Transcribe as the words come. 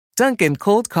Dunkin'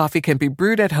 cold coffee can be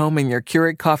brewed at home in your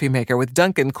Keurig coffee maker with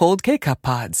Dunkin' cold K-Cup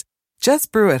pods.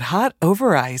 Just brew it hot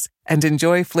over ice and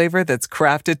enjoy flavor that's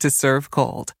crafted to serve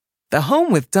cold. The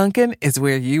home with Dunkin' is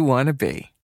where you want to be.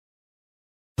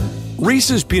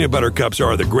 Reese's peanut butter cups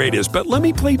are the greatest, but let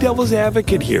me play devil's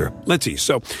advocate here. Let's see.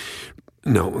 So,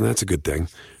 no, that's a good thing.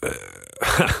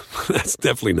 That's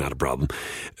definitely not a problem.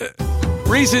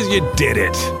 Reese's, you did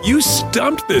it. You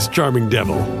stumped this charming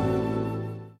devil.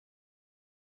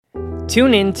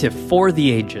 Tune in to For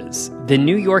the Ages, the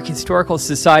New York Historical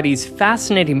Society's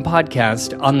fascinating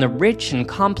podcast on the rich and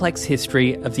complex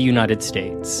history of the United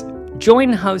States.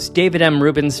 Join host David M.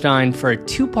 Rubenstein for a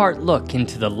two-part look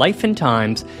into the life and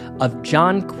times of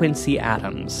John Quincy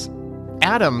Adams.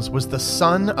 Adams was the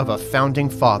son of a founding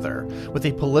father, with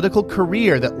a political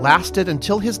career that lasted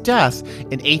until his death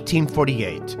in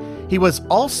 1848. He was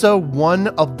also one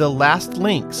of the last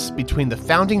links between the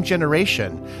founding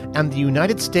generation and the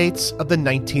United States of the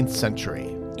 19th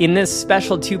century. In this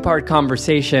special two-part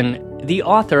conversation, the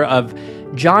author of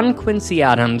John Quincy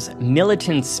Adams'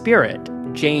 Militant Spirit,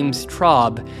 James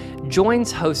Traub,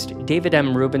 joins host David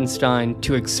M. Rubenstein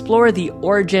to explore the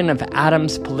origin of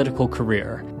Adams' political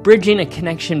career, bridging a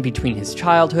connection between his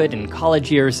childhood and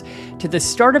college years to the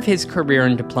start of his career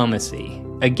in diplomacy,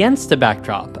 against the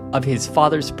backdrop of his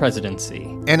father's presidency.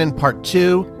 And in part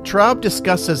 2, Traub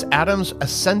discusses Adams'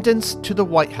 ascendance to the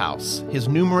White House, his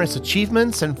numerous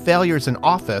achievements and failures in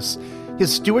office,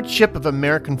 his stewardship of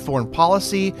American foreign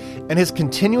policy, and his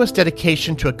continuous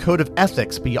dedication to a code of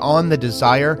ethics beyond the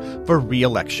desire for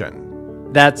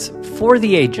re-election. That's For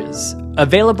the Ages,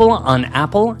 available on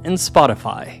Apple and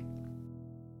Spotify.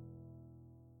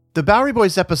 The Bowery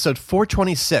Boys episode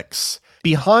 426,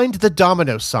 Behind the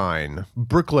Domino Sign,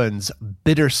 Brooklyn's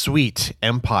Bittersweet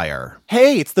Empire.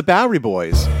 Hey, it's the Bowery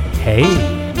Boys.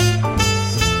 Hey.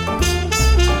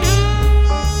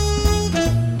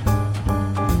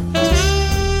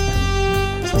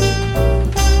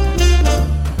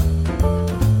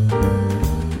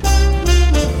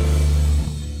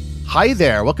 Hi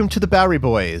there, welcome to the Bowery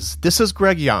Boys. This is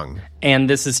Greg Young. And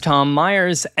this is Tom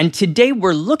Myers, and today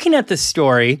we're looking at the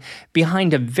story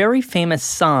behind a very famous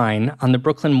sign on the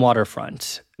Brooklyn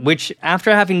waterfront, which,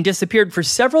 after having disappeared for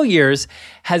several years,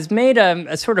 has made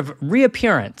a sort of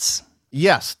reappearance.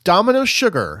 Yes, Domino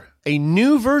Sugar, a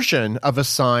new version of a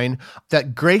sign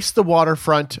that graced the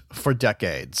waterfront for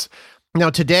decades. Now,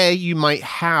 today, you might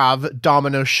have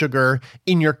Domino Sugar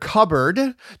in your cupboard.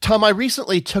 Tom, I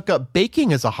recently took up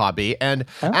baking as a hobby and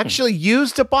actually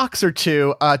used a box or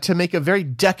two to make a very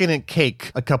decadent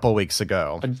cake a couple weeks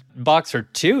ago. A box or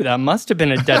two? That must have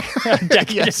been a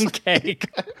decadent cake.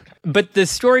 But the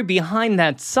story behind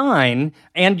that sign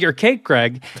and your cake,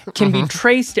 Greg, can be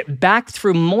traced back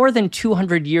through more than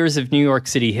 200 years of New York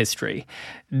City history.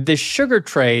 The sugar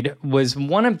trade was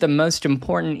one of the most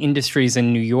important industries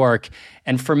in New York,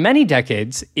 and for many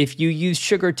decades, if you used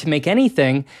sugar to make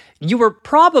anything, you were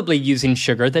probably using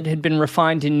sugar that had been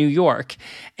refined in New York,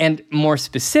 and more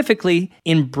specifically,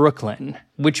 in Brooklyn,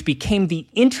 which became the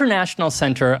international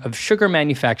center of sugar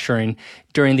manufacturing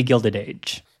during the Gilded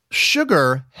Age.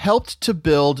 Sugar helped to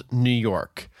build New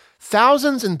York.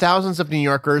 Thousands and thousands of New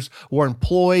Yorkers were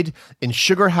employed in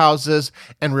sugar houses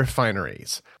and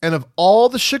refineries. And of all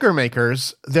the sugar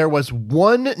makers, there was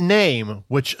one name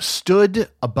which stood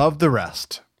above the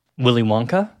rest. Willy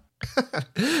Wonka?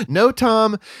 No,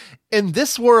 Tom. In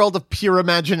this world of pure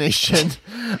imagination,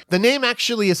 the name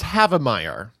actually is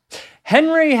Havemeyer.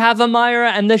 Henry Havemeyer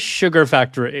and the Sugar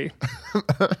Factory.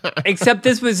 Except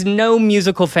this was no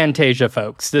musical Fantasia,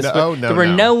 folks. There were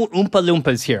no Oompa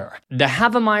Loompas here. The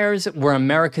Havemeyers were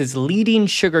America's leading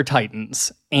sugar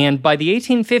titans, and by the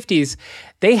 1850s,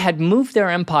 they had moved their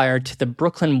empire to the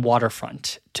Brooklyn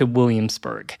waterfront, to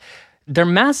Williamsburg. Their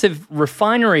massive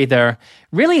refinery there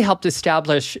really helped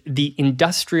establish the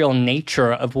industrial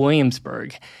nature of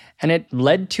Williamsburg, and it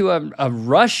led to a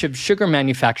rush of sugar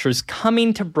manufacturers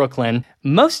coming to Brooklyn,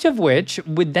 most of which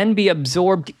would then be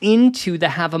absorbed into the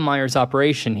Havemeyer's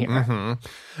operation here. Mm-hmm.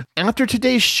 After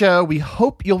today's show, we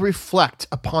hope you'll reflect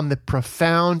upon the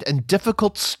profound and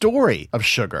difficult story of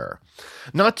sugar.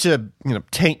 Not to,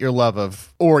 taint your love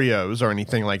of Oreos or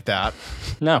anything like that.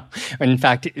 No. In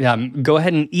fact, go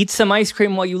ahead and eat some ice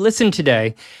cream while you listen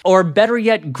today. Or better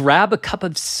yet, grab a cup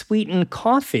of sweetened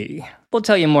coffee. We'll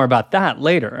tell you more about that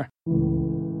later.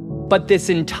 But this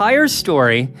entire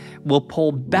story will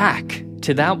pull back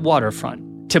to that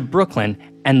waterfront, to Brooklyn,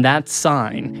 and that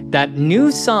sign, that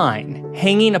new sign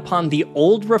hanging upon the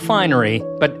old refinery,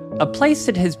 but a place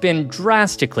that has been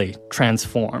drastically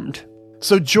transformed.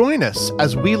 So join us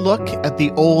as we look at the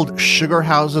old sugar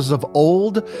houses of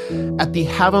old, at the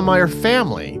Havemeyer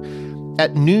family,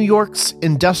 at New York's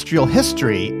industrial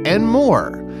history, and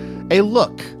more. A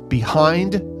look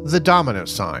behind the Domino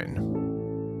sign.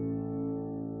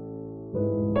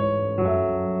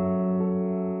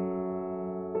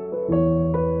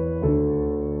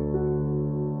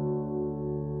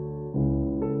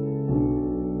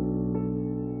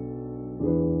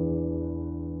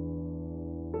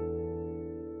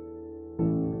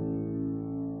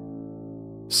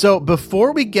 So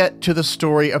before we get to the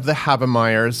story of the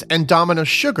Havemeyers and Domino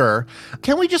Sugar,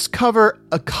 can we just cover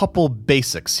a couple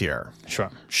basics here? Sure.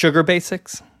 Sugar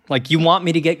basics? Like you want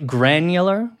me to get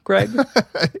granular, Greg?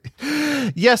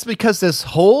 Yes, because this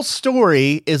whole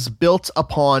story is built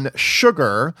upon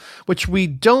sugar, which we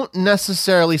don't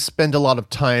necessarily spend a lot of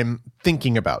time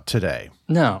thinking about today.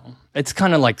 No, it's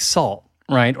kind of like salt,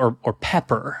 right? Or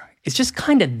pepper. It's just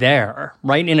kind of there,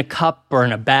 right? In a cup or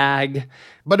in a bag.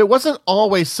 But it wasn't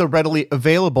always so readily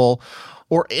available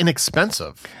or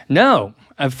inexpensive. No.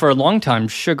 For a long time,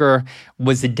 sugar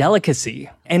was a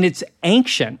delicacy, and it's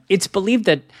ancient. It's believed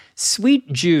that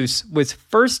sweet juice was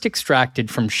first extracted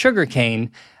from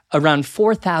sugarcane around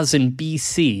 4000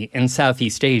 BC in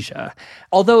Southeast Asia,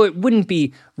 although it wouldn't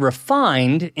be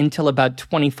refined until about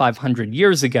 2500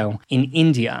 years ago in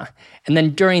India. And then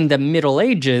during the Middle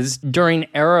Ages, during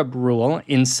Arab rule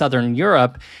in southern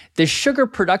Europe, the sugar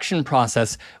production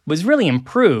process was really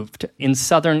improved in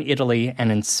southern Italy and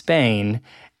in Spain,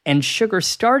 and sugar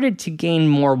started to gain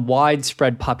more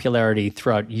widespread popularity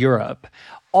throughout Europe.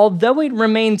 Although it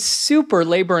remained super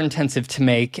labor-intensive to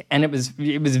make, and it was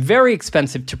very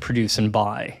expensive to produce and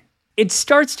buy. It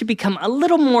starts to become a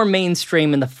little more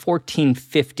mainstream in the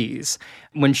 1450s,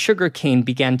 when sugarcane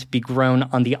began to be grown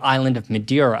on the island of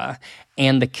Madeira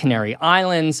and the Canary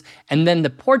Islands, and then the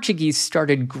Portuguese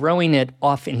started growing it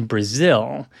off in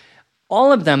Brazil.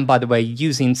 All of them, by the way,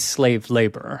 using slave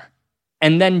labor.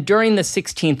 And then during the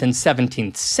 16th and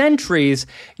 17th centuries,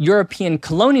 European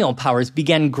colonial powers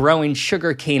began growing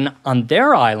sugarcane on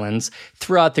their islands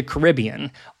throughout the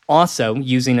Caribbean, also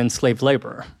using enslaved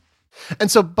labor. And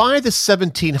so by the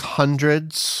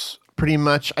 1700s, pretty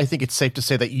much, I think it's safe to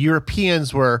say that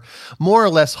Europeans were more or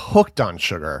less hooked on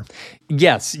sugar.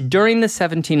 Yes, during the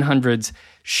 1700s,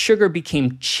 sugar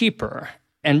became cheaper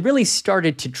and really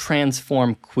started to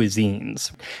transform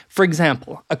cuisines. For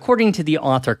example, according to the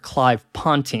author Clive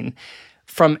Ponting,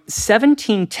 from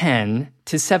 1710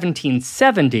 to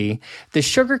 1770, the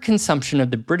sugar consumption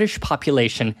of the British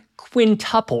population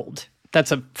quintupled.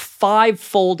 That's a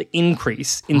 5-fold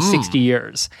increase in 60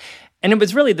 years. And it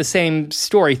was really the same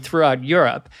story throughout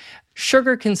Europe.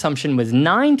 Sugar consumption was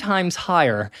 9 times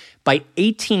higher by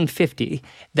 1850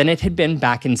 than it had been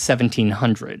back in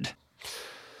 1700.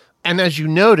 And as you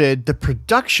noted, the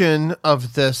production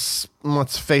of this,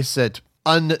 let's face it,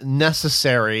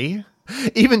 unnecessary,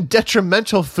 even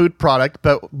detrimental food product,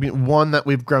 but one that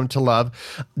we've grown to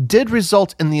love, did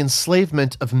result in the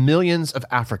enslavement of millions of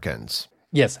Africans.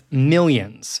 Yes,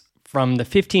 millions. From the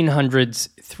 1500s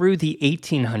through the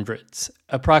 1800s,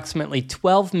 approximately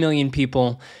 12 million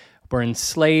people were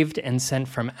enslaved and sent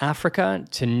from Africa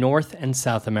to North and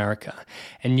South America,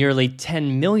 and nearly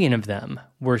 10 million of them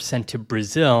were sent to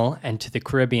Brazil and to the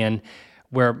Caribbean,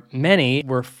 where many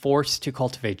were forced to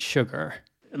cultivate sugar.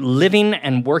 Living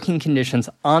and working conditions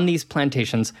on these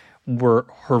plantations were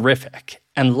horrific,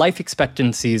 and life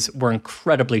expectancies were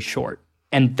incredibly short.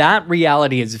 And that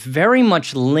reality is very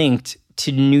much linked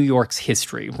to New York's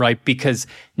history, right? Because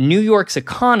New York's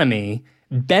economy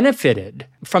benefited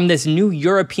from this new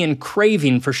European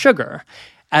craving for sugar,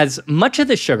 as much of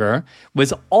the sugar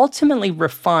was ultimately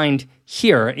refined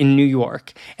here in New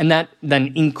York. And that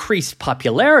then increased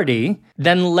popularity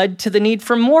then led to the need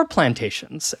for more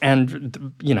plantations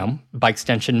and, by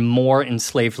extension, more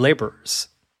enslaved laborers.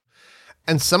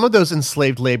 And some of those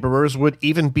enslaved laborers would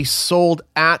even be sold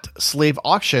at slave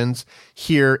auctions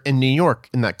here in New York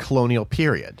in that colonial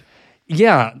period.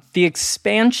 Yeah, the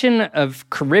expansion of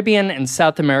Caribbean and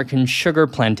South American sugar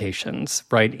plantations,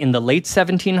 right, in the late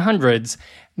 1700s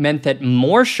meant that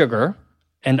more sugar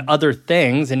and other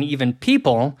things and even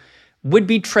people would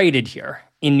be traded here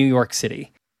in New York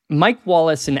City. Mike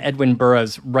Wallace and Edwin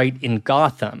Burroughs write in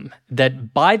Gotham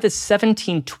that by the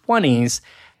 1720s,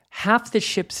 half the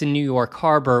ships in New York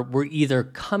Harbor were either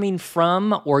coming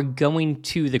from or going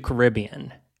to the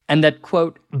Caribbean. And that,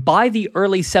 quote, by the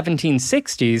early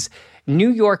 1760s, New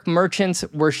York merchants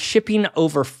were shipping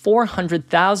over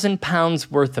 400,000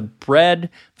 pounds worth of bread,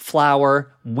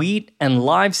 flour, wheat, and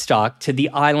livestock to the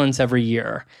islands every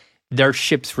year. Their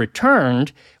ships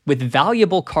returned with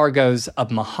valuable cargoes of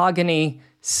mahogany,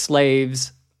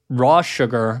 slaves, raw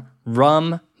sugar,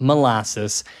 rum,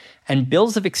 molasses, and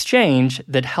bills of exchange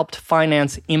that helped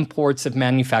finance imports of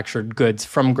manufactured goods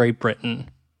from Great Britain.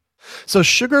 So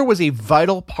sugar was a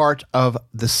vital part of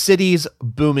the city's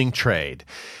booming trade.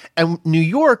 And New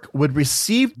York would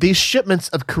receive these shipments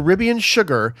of Caribbean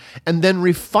sugar and then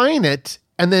refine it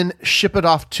and then ship it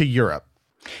off to Europe.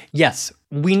 Yes,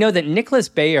 we know that Nicholas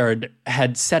Bayard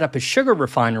had set up a sugar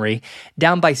refinery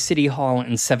down by City Hall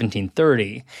in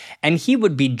 1730, and he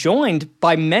would be joined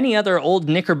by many other old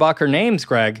Knickerbocker names,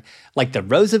 Greg, like the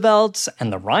Roosevelts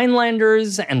and the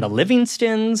Rhinelanders and the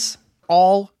Livingstons.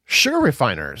 All sugar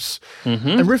refiners. Mm-hmm.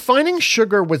 And refining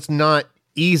sugar was not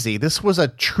easy. This was a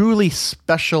truly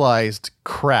specialized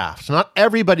craft. Not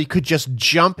everybody could just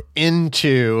jump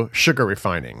into sugar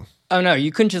refining. Oh no,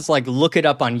 you couldn't just look it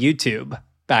up on YouTube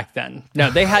back then. No,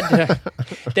 they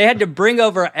had to bring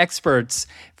over experts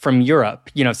from Europe,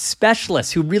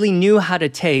 specialists who really knew how to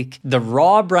take the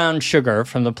raw brown sugar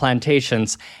from the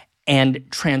plantations and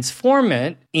transform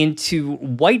it into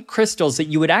white crystals that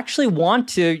you would actually want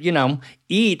to,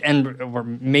 eat and, or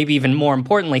maybe even more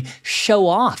importantly, show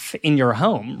off in your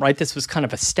home, right? This was kind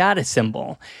of a status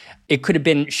symbol. It could have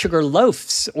been sugar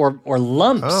loaves or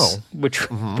lumps,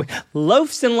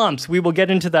 loaves and lumps. We will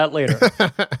get into that later.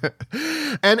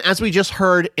 And as we just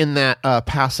heard in that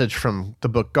passage from the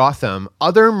book Gotham,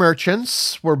 other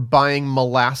merchants were buying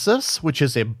molasses, which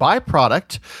is a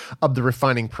byproduct of the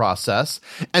refining process,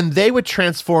 and they would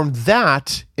transform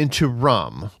that into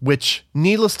rum, which,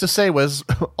 needless to say, was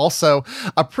also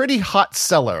a pretty hot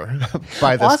seller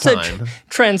by this time. Also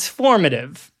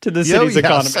transformative to the city's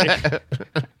economy.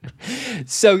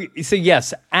 So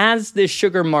yes, as this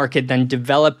sugar market then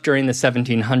developed during the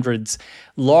 1700s,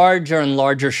 larger and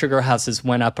larger sugar houses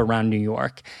went up around New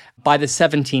York. By the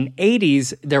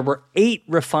 1780s, there were 8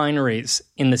 refineries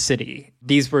in the city.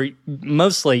 These were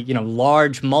mostly,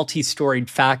 large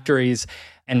multi-storied factories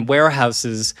and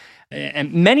warehouses,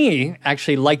 and many,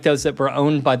 actually, like those that were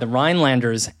owned by the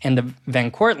Rhinelanders and the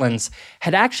Van Cortlandts,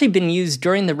 had actually been used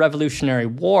during the Revolutionary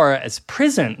War as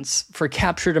prisons for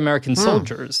captured American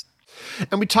soldiers.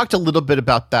 And we talked a little bit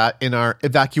about that in our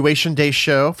Evacuation Day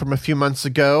show from a few months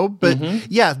ago. But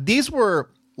yeah, these were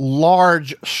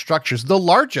large structures, the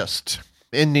largest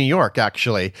in New York,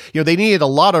 actually. They needed a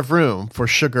lot of room for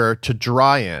sugar to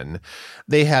dry in.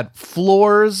 They had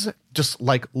floors, just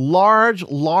like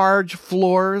large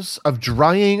floors of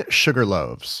drying sugar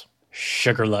loaves.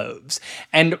 Sugar loaves.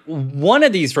 And one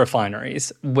of these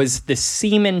refineries was the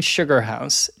Seaman Sugar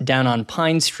House down on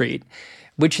Pine Street,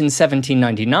 which in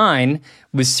 1799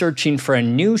 was searching for a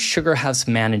new sugar house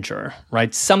manager,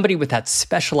 right? Somebody with that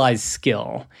specialized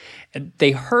skill.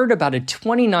 They heard about a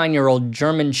 29-year-old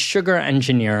German sugar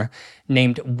engineer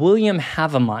named William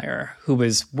Havemeyer, who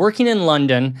was working in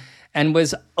London and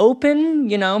was open,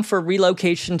 for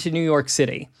relocation to New York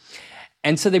City.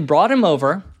 And so they brought him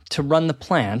over to run the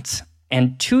plant.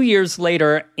 And 2 years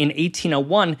later, in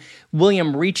 1801,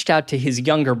 William reached out to his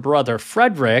younger brother,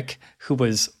 Frederick, who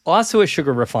was also a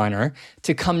sugar refiner,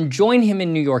 to come join him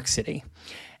in New York City.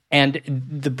 And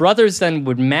the brothers then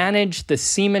would manage the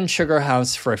Seaman Sugar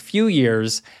House for a few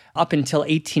years, up until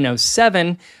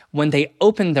 1807, when they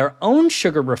opened their own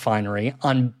sugar refinery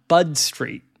on Bud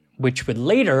Street, which would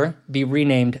later be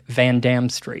renamed Van Dam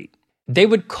Street. They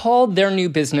would call their new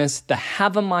business the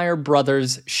Havemeyer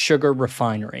Brothers Sugar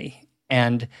Refinery.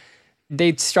 And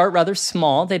they'd start rather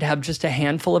small. They'd have just a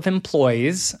handful of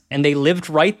employees, and they lived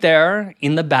right there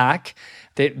in the back.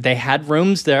 They had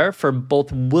rooms there for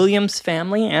both William's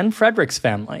family and Frederick's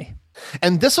family.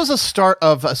 And this was a start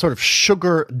of a sort of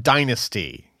sugar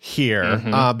dynasty here,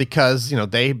 because,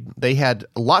 they had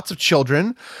lots of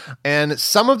children, and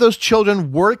some of those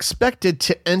children were expected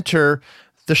to enter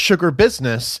the sugar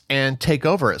business and take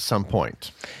over at some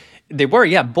point. They were,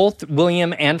 yeah. Both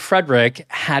William and Frederick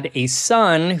had a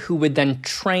son who would then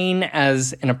train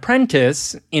as an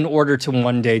apprentice in order to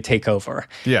one day take over.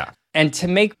 Yeah. And to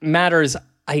make matters,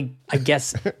 I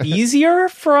guess, easier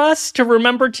for us to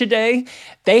remember today,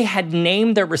 they had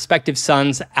named their respective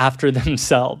sons after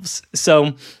themselves.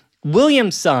 So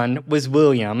William's son was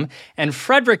William, and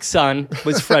Frederick's son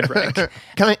was Frederick.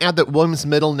 Can I add that William's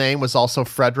middle name was also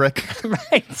Frederick?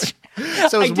 Right. So it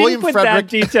was I William didn't put Frederick. that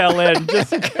detail in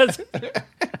just because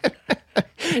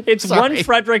it's one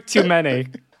Frederick too many.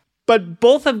 But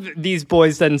both of these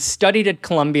boys then studied at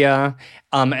Columbia.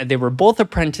 They were both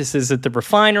apprentices at the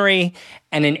refinery.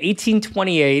 And in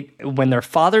 1828, when their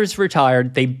fathers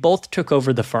retired, they both took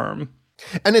over the firm.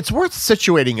 And it's worth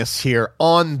situating us here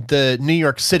on the New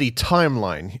York City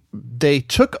timeline. They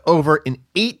took over in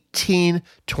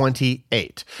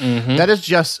 1828. That is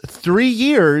just 3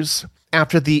 years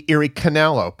after the Erie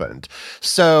Canal opened.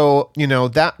 So,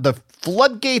 that the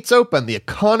floodgates open, the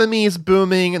economy is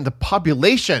booming, and the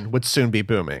population would soon be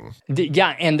booming.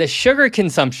 Yeah, and the sugar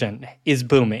consumption is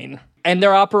booming. And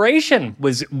their operation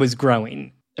was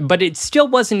growing. But it still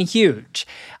wasn't huge.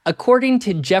 According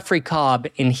to Jeffrey Cobb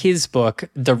in his book,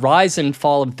 The Rise and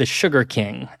Fall of the Sugar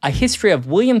King, A History of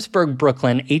Williamsburg,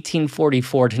 Brooklyn,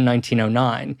 1844 to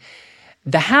 1909,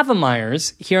 the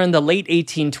Havemeyers, here in the late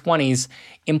 1820s,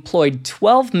 employed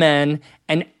 12 men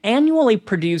and annually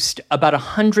produced about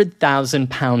 100,000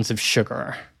 pounds of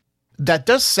sugar. That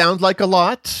does sound like a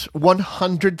lot.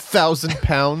 100,000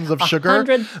 pounds of sugar.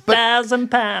 100,000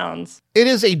 pounds. It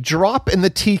is a drop in the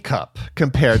teacup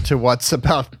compared to what's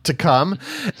about to come.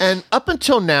 And up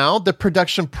until now, the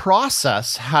production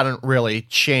process hadn't really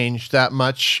changed that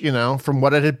much, from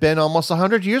what it had been almost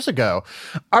 100 years ago.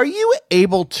 Are you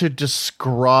able to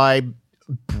describe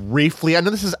briefly, I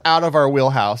know this is out of our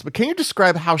wheelhouse, but can you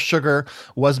describe how sugar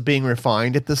was being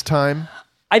refined at this time?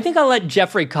 I think I'll let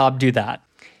Jeffrey Cobb do that.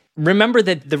 Remember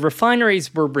that the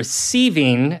refineries were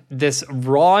receiving this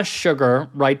raw sugar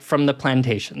right from the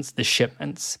plantations, the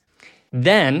shipments.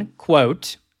 Then,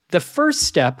 quote, the first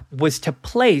step was to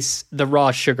place the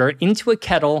raw sugar into a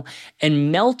kettle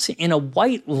and melt in a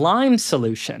white lime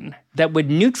solution that would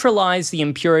neutralize the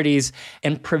impurities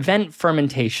and prevent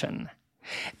fermentation.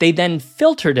 They then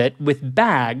filtered it with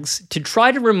bags to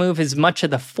try to remove as much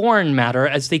of the foreign matter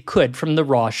as they could from the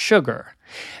raw sugar.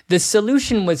 The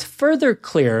solution was further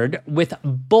cleared with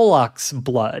bullock's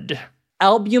blood,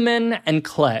 albumin, and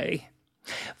clay.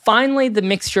 Finally, the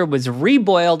mixture was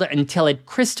reboiled until it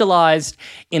crystallized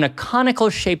in a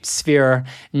conical-shaped sphere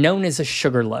known as a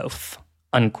sugar loaf,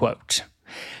 unquote.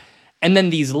 And then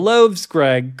these loaves,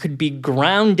 Greg, could be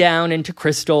ground down into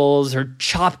crystals or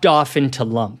chopped off into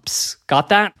lumps. Got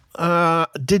that?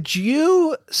 Did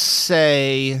you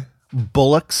say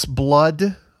bullock's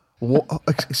blood?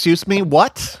 Excuse me,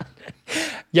 what?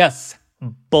 Yes,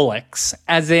 bullocks,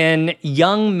 as in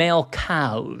young male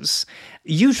cows,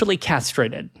 usually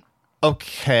castrated.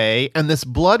 Okay, and this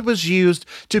blood was used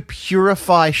to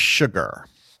purify sugar.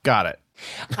 Got it.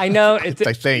 I know. I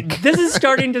think. This is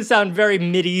starting to sound very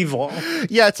medieval.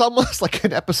 Yeah, it's almost like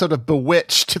an episode of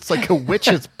Bewitched. It's like a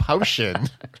witch's potion.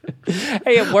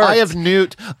 Hey, it works. I have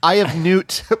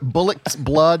newt, bullock's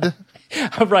blood.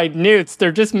 Right, newts.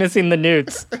 They're just missing the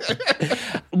newts.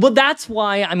 Well, that's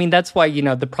why,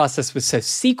 the process was so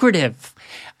secretive.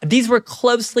 These were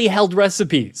closely held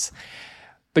recipes.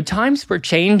 But times were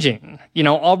changing.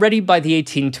 Already by the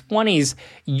 1820s,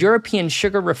 European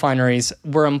sugar refineries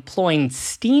were employing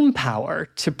steam power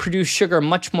to produce sugar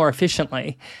much more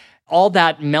efficiently. All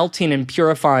that melting and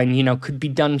purifying, could be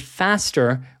done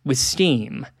faster with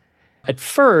steam. At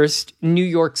first, New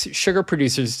York's sugar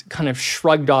producers kind of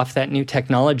shrugged off that new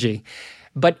technology.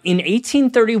 But in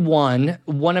 1831,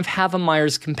 one of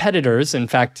Havemeyer's competitors, in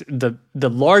fact, the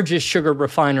largest sugar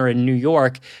refiner in New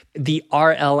York, the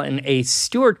R.L.A.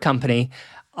 Stewart Company,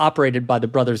 operated by the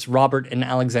brothers Robert and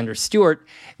Alexander Stewart,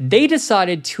 they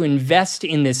decided to invest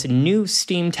in this new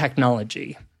steam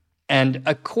technology. And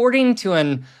according to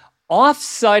an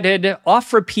oft-cited,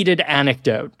 oft-repeated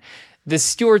anecdote, the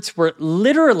Stewarts were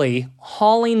literally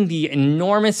hauling the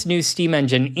enormous new steam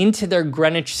engine into their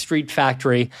Greenwich Street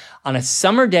factory on a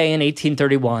summer day in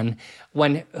 1831,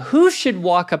 when who should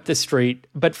walk up the street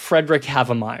but Frederick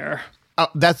Havemeyer? Oh,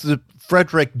 that's the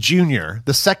Frederick Jr.,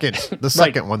 the second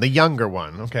Right. one, the younger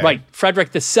one. Okay. Right,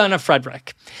 Frederick, the son of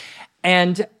Frederick.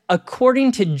 And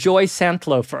according to Joy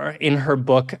Santlofer in her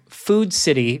book, Food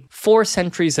City, 4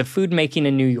 Centuries of Food Making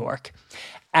in New York,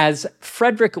 as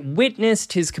Frederick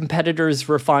witnessed his competitor's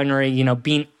refinery,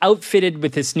 being outfitted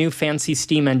with this new fancy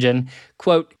steam engine,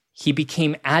 quote, he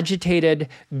became agitated,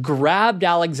 grabbed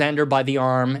Alexander by the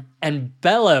arm, and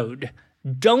bellowed,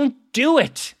 "Don't do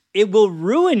it! It will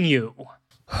ruin you!"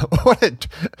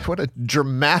 What a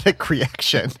dramatic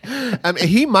reaction. I mean,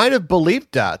 he might have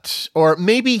believed that, or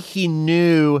maybe he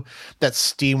knew that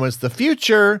steam was the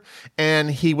future, and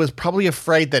he was probably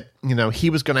afraid that, he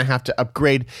was going to have to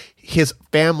upgrade his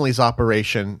family's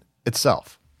operation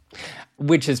itself.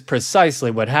 Which is precisely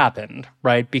what happened,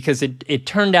 right? Because it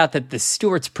turned out that the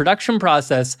Stewart's production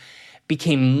process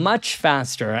became much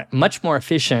faster, much more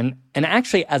efficient, and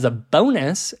actually, as a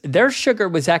bonus, their sugar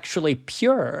was actually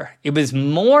pure. It was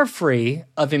more free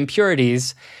of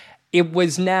impurities. It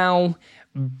was now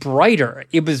brighter.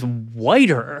 It was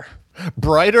whiter.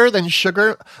 Brighter than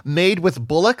sugar made with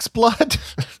bullock's blood?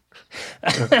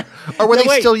 Or were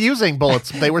they still using bullets?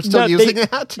 They were still using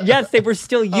that? Yes, they were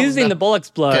still using the bullock's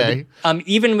blood,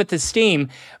 even with the steam.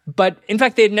 But in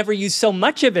fact, they had never used so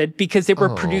much of it because they were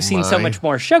producing so much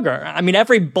more sugar. I mean,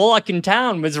 every bullock in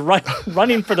town was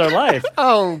running for their life.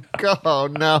 Oh,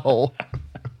 God, no.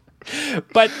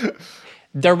 But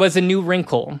there was a new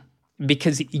wrinkle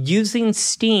because using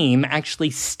steam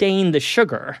actually stained the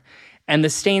sugar, and the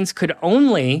stains could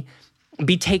only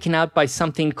be taken out by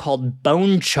something called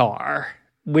bone char,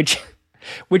 which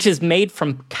is made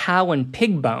from cow and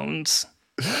pig bones.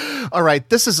 All right,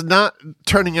 this is not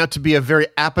turning out to be a very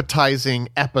appetizing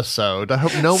episode. I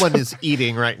hope no one is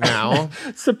eating right now.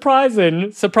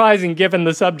 Surprising given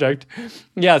the subject.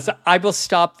 Yes, I will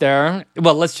stop there.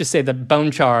 Well, let's just say that bone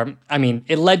char, I mean,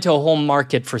 it led to a whole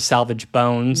market for salvage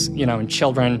bones, and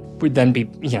children would then be,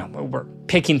 were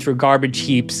picking through garbage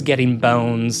heaps, getting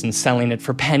bones and selling it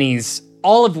for pennies,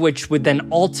 all of which would then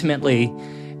ultimately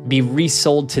be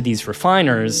resold to these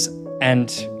refiners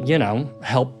and,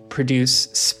 help produce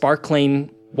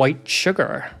sparkling white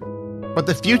sugar. But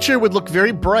the future would look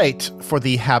very bright for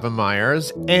the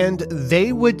Havemeyers, and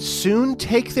they would soon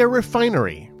take their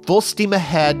refinery full steam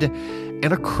ahead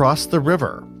and across the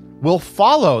river. We'll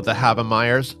follow the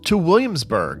Havemeyers to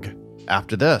Williamsburg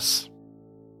after this.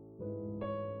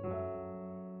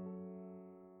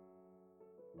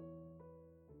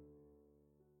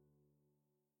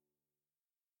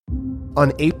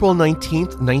 On April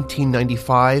 19th,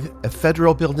 1995, a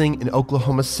federal building in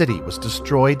Oklahoma City was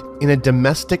destroyed in a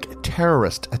domestic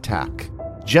terrorist attack.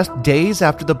 Just days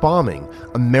after the bombing,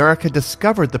 America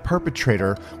discovered the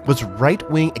perpetrator was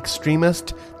right-wing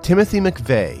extremist Timothy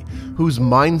McVeigh, whose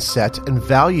mindset and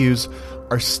values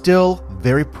are still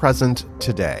very present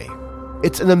today.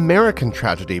 It's an American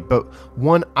tragedy, but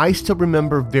one I still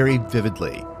remember very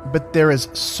vividly. But there is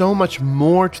so much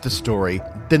more to the story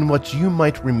than what you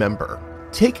might remember.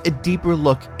 Take a deeper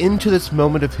look into this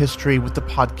moment of history with the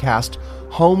podcast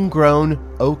Homegrown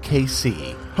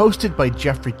OKC, hosted by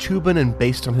Jeffrey Toobin and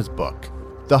based on his book.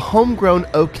 The Homegrown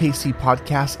OKC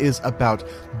podcast is about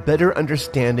better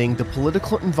understanding the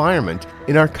political environment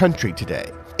in our country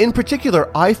today. In particular,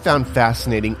 I found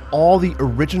fascinating all the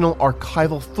original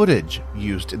archival footage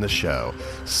used in the show,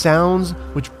 sounds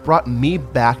which brought me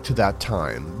back to that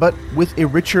time, but with a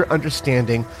richer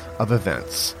understanding of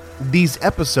events. These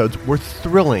episodes were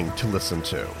thrilling to listen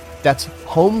to. That's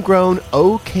Homegrown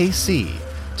OKC.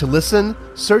 To listen,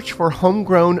 search for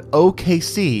Homegrown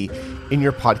OKC in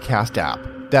your podcast app.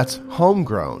 That's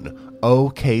Homegrown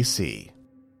OKC.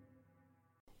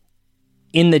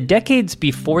 In the decades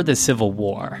before the Civil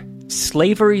War,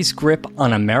 slavery's grip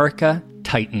on America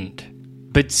tightened.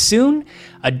 But soon,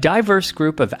 a diverse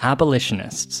group of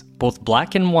abolitionists, both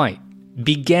black and white,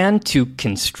 began to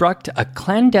construct a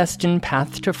clandestine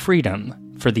path to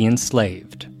freedom for the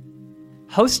enslaved.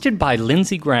 Hosted by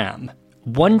Lindsey Graham,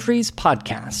 Wondery's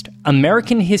podcast,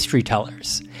 American History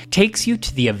Tellers, takes you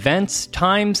to the events,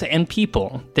 times, and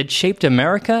people that shaped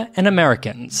America and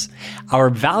Americans, our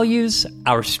values,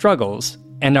 our struggles,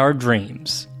 and our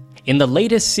dreams. In the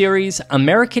latest series,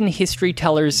 American History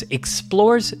Tellers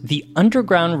explores the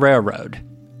Underground Railroad,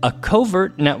 a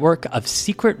covert network of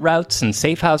secret routes and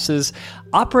safe houses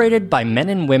operated by men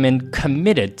and women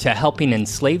committed to helping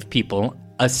enslaved people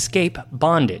escape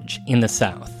bondage in the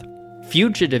South.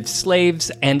 Fugitive slaves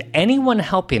and anyone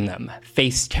helping them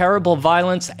face terrible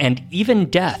violence and even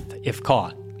death if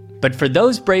caught. But for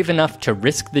those brave enough to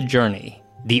risk the journey,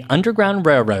 the Underground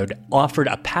Railroad offered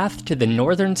a path to the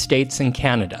northern states and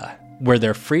Canada, where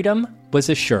their freedom was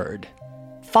assured.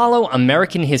 Follow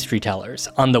American History Tellers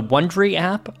on the Wondery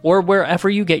app or wherever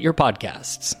you get your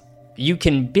podcasts. You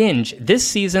can binge this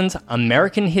season's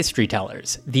American History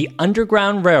Tellers, The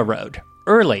Underground Railroad,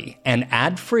 early and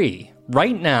ad-free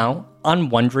right now on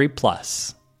Wondery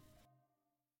Plus.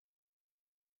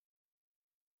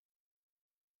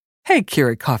 Hey,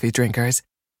 Keurig coffee drinkers.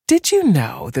 Did you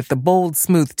know that the bold,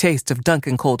 smooth taste of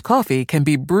Dunkin' cold coffee can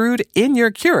be brewed in your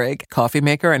Keurig coffee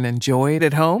maker and enjoyed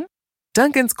at home?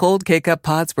 Dunkin's cold K-Cup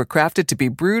pods were crafted to be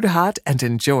brewed hot and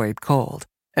enjoyed cold.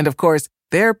 And of course,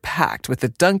 they're packed with the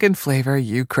Dunkin' flavor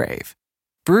you crave.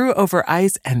 Brew over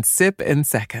ice and sip in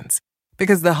seconds.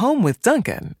 Because the home with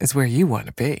Dunkin' is where you want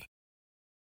to be.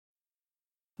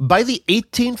 By the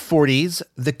 1840s,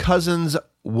 the cousins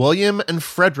William and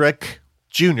Frederick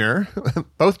Jr.,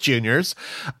 both juniors,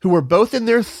 who were both in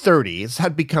their 30s,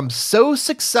 had become so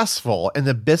successful in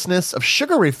the business of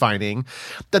sugar refining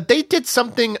that they did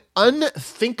something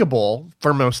unthinkable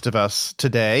for most of us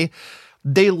today.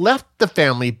 They left the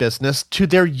family business to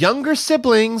their younger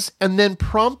siblings and then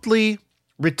promptly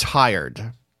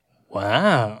retired.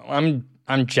 Wow. I'm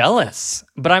I'm jealous.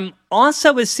 But I'm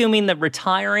also assuming that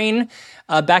retiring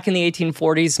back in the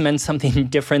 1840s meant something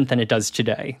different than it does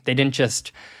today. They didn't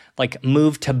just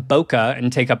move to Boca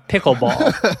and take up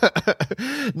pickleball.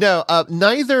 No,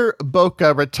 neither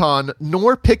Boca Raton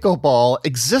nor pickleball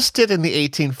existed in the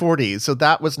 1840s, so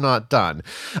that was not done.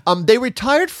 They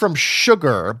retired from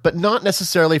sugar, but not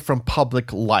necessarily from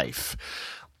public life.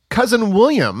 Cousin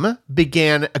William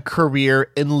began a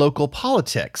career in local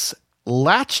politics,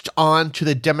 latched on to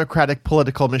the Democratic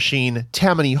political machine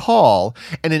Tammany Hall,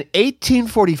 and in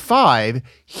 1845,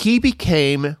 he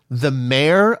became the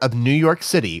mayor of New York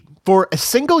City for a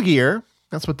single year.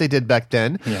 That's what they did back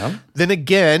then. Yeah. Then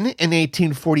again in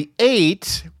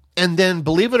 1848, and then,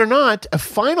 believe it or not, a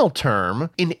final term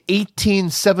in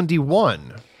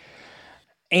 1871.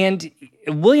 And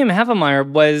William Havemeyer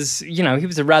was, he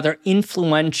was a rather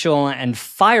influential and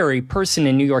fiery person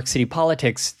in New York City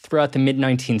politics throughout the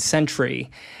mid-19th century.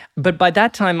 But by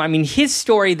that time, his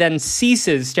story then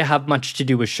ceases to have much to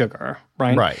do with sugar,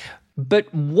 right? Right.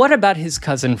 But what about his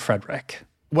cousin Frederick?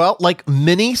 Well, like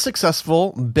many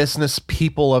successful business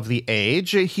people of the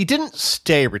age, he didn't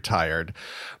stay retired.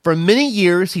 For many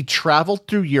years, he traveled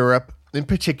through Europe, in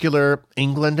particular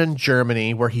England and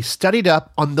Germany, where he studied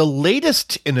up on the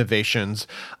latest innovations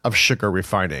of sugar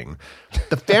refining.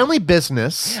 The family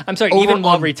business... I'm sorry, even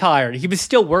while retired, he was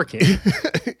still working.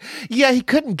 Yeah, he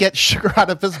couldn't get sugar out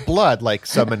of his blood like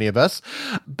so many of us.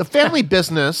 The family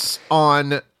business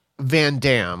on Van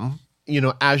Dam,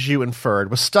 as you inferred,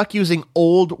 was stuck using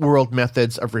old world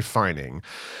methods of refining.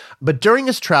 But during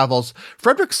his travels,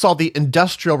 Frederick saw the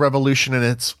Industrial Revolution in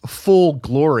its full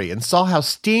glory and saw how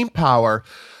steam power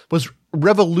was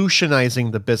revolutionizing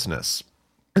the business.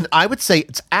 And I would say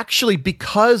it's actually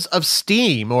because of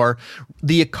steam or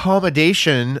the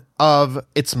accommodation of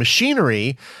its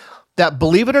machinery that,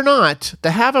 believe it or not, the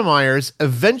Havemeyers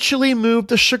eventually moved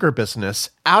the sugar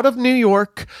business out of New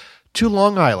York to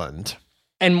Long Island.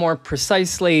 And more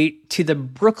precisely, to the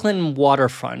Brooklyn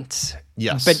waterfront.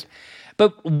 Yes.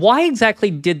 But why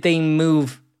exactly did they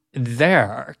move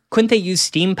there? Couldn't they use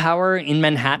steam power in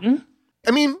Manhattan?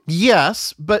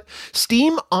 Yes, but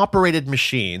steam-operated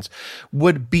machines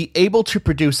would be able to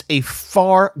produce a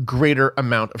far greater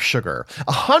amount of sugar,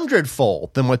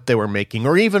 100-fold than what they were making,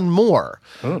 or even more.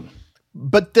 Oh.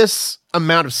 But this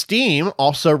amount of steam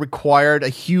also required a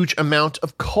huge amount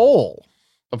of coal,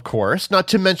 of course, not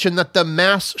to mention that the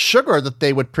mass sugar that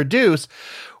they would produce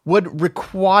would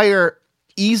require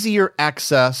easier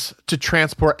access to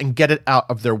transport and get it out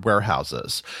of their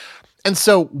warehouses. And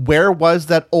so where was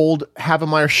that old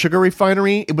Havemeyer sugar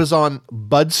refinery? It was on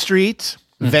Bud Street,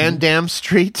 Van Dam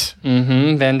Street.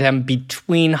 Mm-hmm. Van Dam,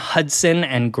 between Hudson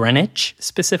and Greenwich,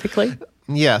 specifically.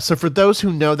 Yeah, so for those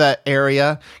who know that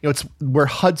area, it's where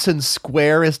Hudson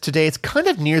Square is today. It's kind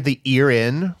of near the Ear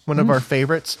Inn, one of our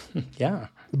favorites. Yeah.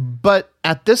 But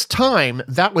at this time,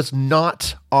 that was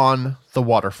not on the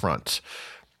waterfront.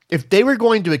 If they were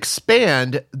going to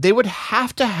expand, they would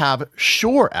have to have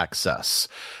shore access.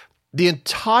 The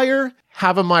entire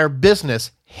Havemeyer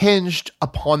business hinged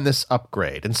upon this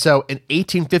upgrade. And so in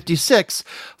 1856,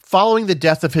 following the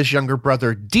death of his younger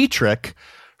brother Dietrich,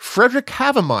 Frederick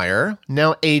Havemeyer,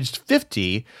 now aged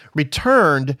 50,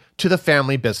 returned to the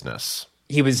family business.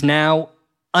 He was now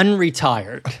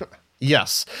unretired.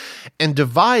 Yes, and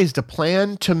devised a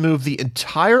plan to move the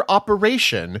entire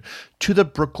operation to the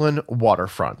Brooklyn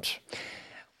waterfront.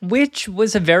 Which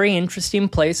was a very interesting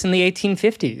place in the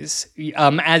 1850s,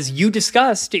 as you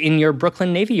discussed in your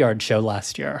Brooklyn Navy Yard show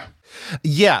last year.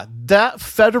 Yeah, that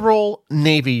Federal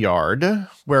Navy Yard,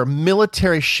 where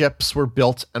military ships were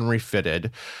built and refitted,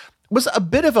 was a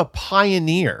bit of a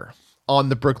pioneer on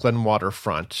the Brooklyn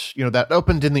waterfront, that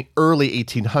opened in the early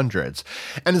 1800s,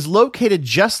 and is located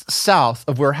just south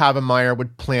of where Havemeyer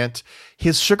would plant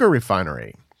his sugar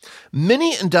refinery.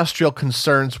 Many industrial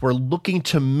concerns were looking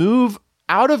to move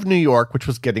out of New York, which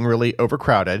was getting really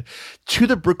overcrowded, to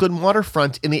the Brooklyn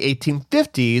waterfront in the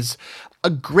 1850s, a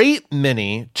great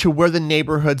many to where the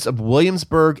neighborhoods of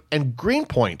Williamsburg and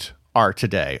Greenpoint are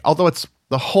today, although it's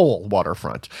the whole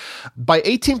waterfront. By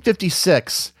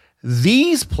 1856,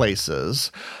 these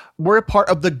places were a part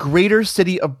of the greater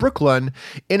city of Brooklyn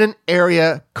in an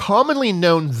area commonly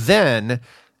known then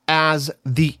as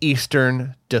the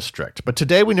Eastern District. But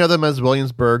today we know them as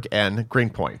Williamsburg and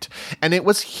Greenpoint. And it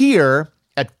was here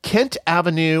at Kent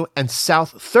Avenue and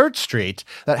South 3rd Street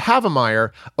that Havemeyer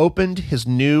opened his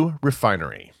new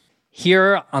refinery.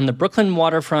 Here on the Brooklyn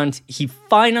waterfront, he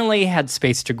finally had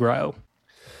space to grow.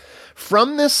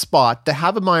 From this spot, the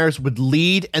Havemeyers would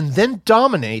lead and then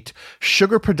dominate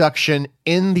sugar production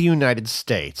in the United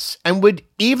States and would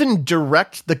even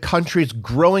direct the country's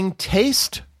growing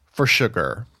taste for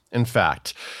sugar. In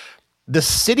fact, the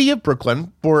city of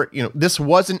Brooklyn, this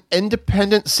was an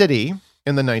independent city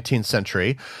in the 19th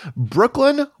century,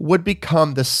 Brooklyn would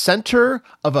become the center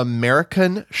of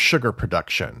American sugar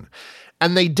production.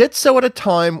 And they did so at a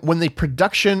time when the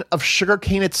production of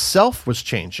sugarcane itself was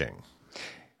changing.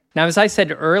 Now, as I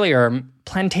said earlier,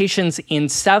 plantations in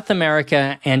South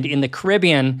America and in the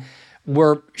Caribbean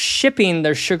were shipping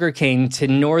their sugarcane to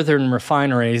northern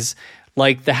refineries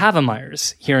like the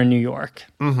Havemeyers here in New York.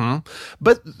 Mm-hmm.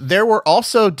 But there were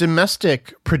also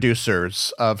domestic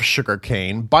producers of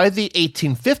sugarcane. By the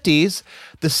 1850s,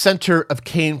 the center of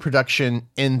cane production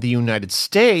in the United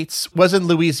States was in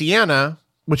Louisiana,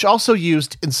 which also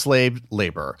used enslaved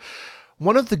labor.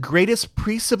 One of the greatest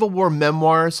pre-Civil War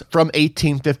memoirs from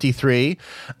 1853,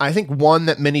 I think one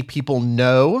that many people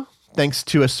know, thanks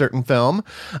to a certain film,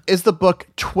 is the book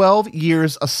 12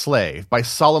 Years a Slave by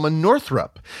Solomon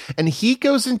Northup. And he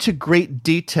goes into great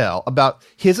detail about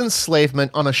his enslavement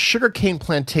on a sugarcane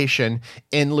plantation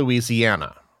in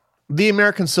Louisiana. The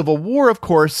American Civil War, of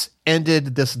course,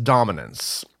 ended this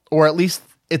dominance, or at least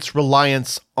its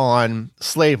reliance on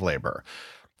slave labor.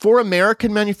 For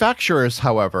American manufacturers,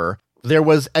 however, there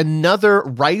was another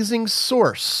rising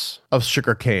source of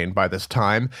sugarcane by this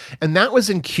time, and that was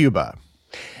in Cuba.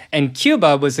 And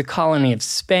Cuba was a colony of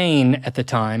Spain at the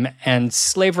time, and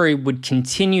slavery would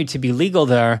continue to be legal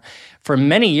there for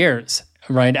many years,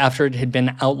 right after it had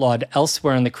been outlawed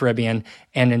elsewhere in the Caribbean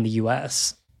and in the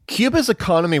U.S. Cuba's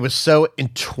economy was so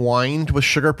entwined with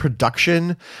sugar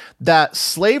production that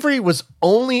slavery was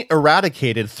only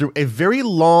eradicated through a very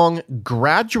long,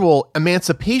 gradual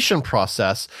emancipation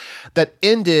process that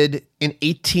ended in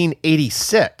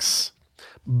 1886.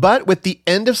 But with the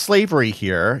end of slavery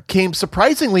here came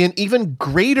surprisingly an even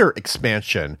greater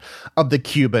expansion of the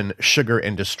Cuban sugar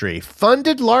industry,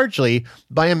 funded largely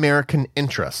by American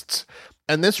interests.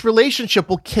 And this relationship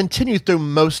will continue through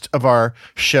most of our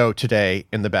show today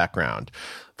in the background.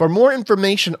 For more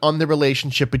information on the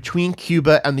relationship between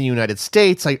Cuba and the United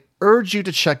States, I urge you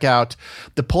to check out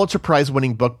the Pulitzer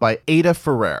Prize-winning book by Ada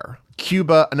Ferrer,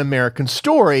 Cuba, An American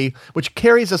Story, which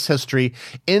carries this history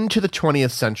into the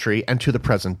 20th century and to the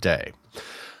present day.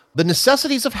 The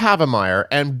necessities of Havemeyer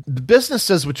and the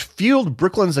businesses which fueled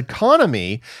Brooklyn's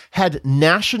economy had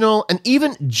national and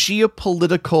even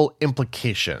geopolitical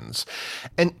implications.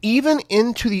 And even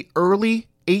into the early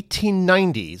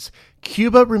 1890s,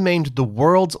 Cuba remained the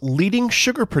world's leading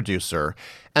sugar producer,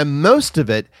 and most of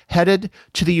it headed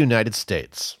to the United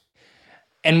States.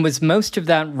 And was most of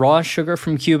that raw sugar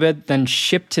from Cuba then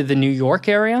shipped to the New York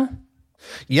area?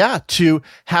 Yeah, to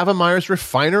Havemeyer's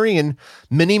refinery and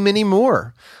many, many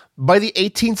more. By the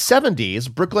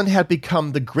 1870s, Brooklyn had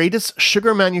become the greatest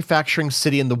sugar manufacturing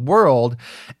city in the world,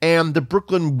 and the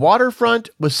Brooklyn waterfront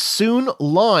was soon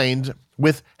lined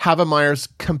with Havemeyer's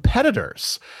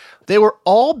competitors. They were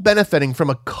all benefiting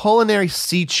from a culinary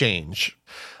sea change,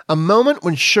 a moment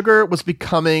when sugar was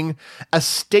becoming a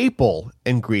staple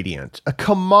ingredient, a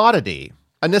commodity,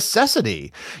 a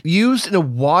necessity, used in a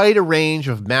wide range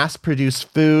of mass-produced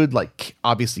food like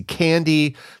obviously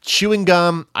candy, chewing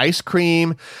gum, ice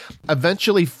cream,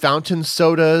 eventually fountain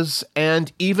sodas,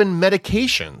 and even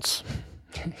medications.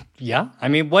 Yeah, I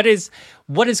mean, what is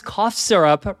cough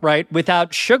syrup, right,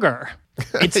 without sugar?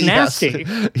 It's nasty.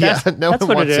 Yes. That's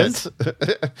what it is.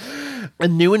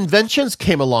 And new inventions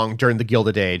came along during the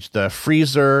Gilded Age, the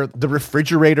freezer, the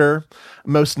refrigerator,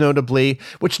 most notably,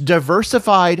 which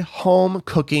diversified home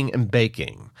cooking and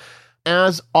baking.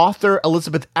 As author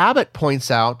Elizabeth Abbott points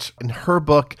out in her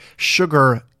book,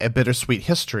 Sugar, A Bittersweet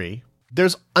History,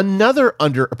 there's another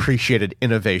underappreciated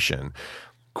innovation.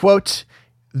 Quote,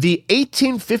 the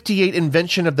 1858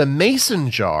 invention of the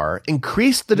mason jar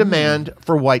increased the demand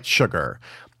for white sugar.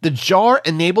 The jar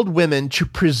enabled women to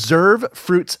preserve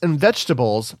fruits and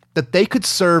vegetables that they could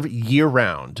serve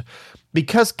year-round.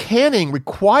 Because canning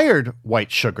required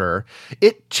white sugar,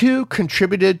 it too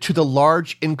contributed to the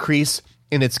large increase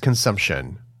in its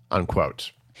consumption,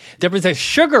 unquote. There was a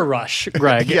sugar rush,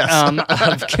 Greg,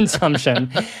 of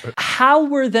consumption. How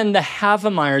were then the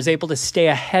Havemeyers able to stay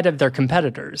ahead of their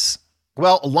competitors?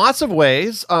 Well, lots of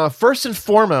ways. First and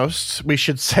foremost, we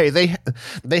should say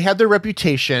they had their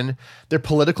reputation, their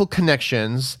political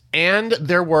connections, and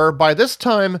there were, by this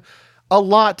time, a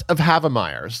lot of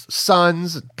Havemeyers,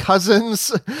 sons,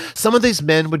 cousins. Some of these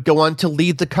men would go on to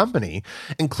lead the company,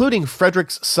 including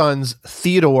Frederick's sons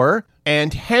Theodore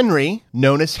and Henry,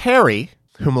 known as Harry,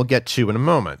 whom we'll get to in a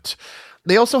moment.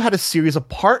 They also had a series of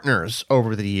partners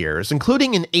over the years,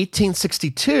 including in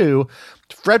 1862,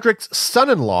 Frederick's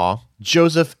son-in-law,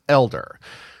 Joseph Elder.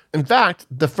 In fact,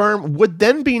 the firm would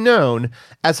then be known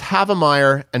as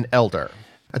Havemeyer and Elder.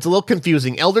 It's a little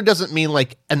confusing. Elder doesn't mean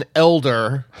like an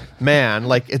elder man,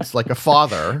 like it's like a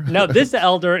father. No, this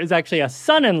elder is actually a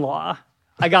son-in-law.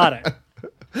 I got it.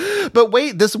 But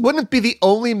wait, this wouldn't be the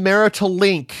only marital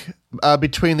link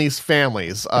between these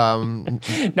families. No.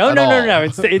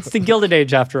 It's the Gilded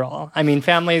Age after all. I mean,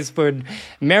 families would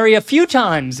marry a few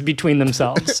times between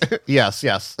themselves. Yes.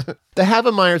 The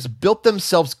Havemeyers built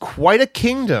themselves quite a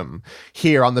kingdom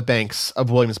here on the banks of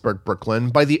Williamsburg, Brooklyn.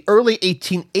 By the early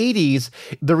 1880s,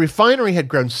 the refinery had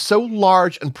grown so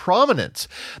large and prominent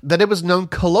that it was known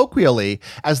colloquially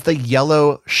as the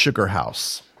Yellow Sugar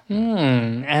House.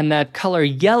 And that color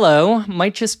yellow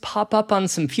might just pop up on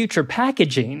some future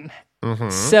packaging.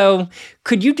 So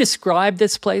could you describe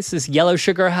this place, this Yellow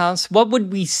Sugar House? What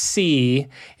would we see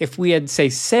if we had, say,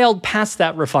 sailed past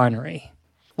that refinery?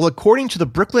 Well, according to the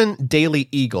Brooklyn Daily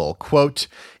Eagle, quote,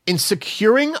 in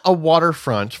securing a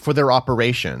waterfront for their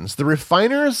operations, the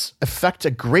refiners effect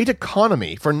a great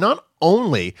economy, for not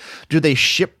only do they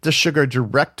ship the sugar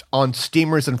direct on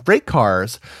steamers and freight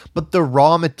cars, but the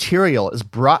raw material is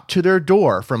brought to their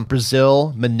door from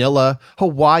Brazil, Manila,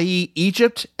 Hawaii,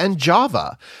 Egypt, and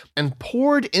Java, and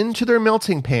poured into their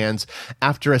melting pans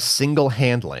after a single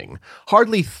handling,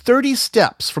 hardly 30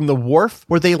 steps from the wharf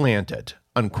where they landed,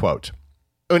 unquote.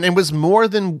 And it was more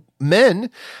than men.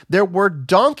 There were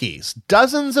donkeys,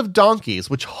 dozens of donkeys,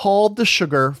 which hauled the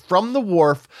sugar from the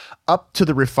wharf up to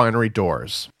the refinery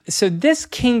doors. So this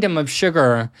kingdom of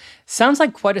sugar sounds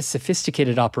like quite a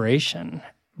sophisticated operation,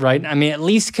 right? I mean, at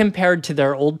least compared to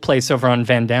their old place over on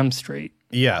Van Dam Street.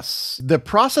 Yes. The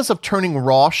process of turning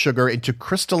raw sugar into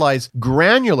crystallized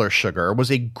granular sugar was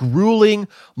a grueling,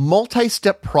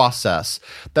 multi-step process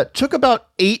that took about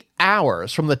 8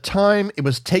 hours from the time it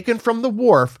was taken from the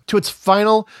wharf to its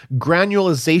final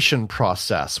granulization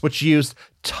process, which used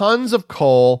tons of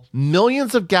coal,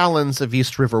 millions of gallons of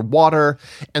East River water,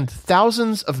 and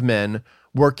thousands of men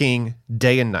working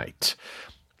day and night.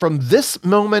 From this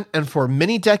moment and for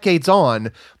many decades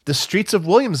on, the streets of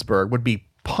Williamsburg would be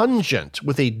pungent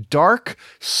with a dark,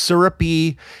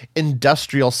 syrupy,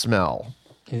 industrial smell.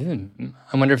 Ew.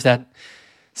 I wonder if that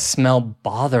smell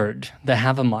bothered the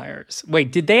Havemeyers.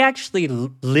 Wait, did they actually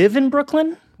live in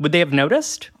Brooklyn? Would they have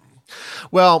noticed?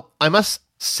 Well, I must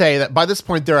say that by this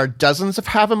point there are dozens of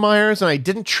Havemeyers, and I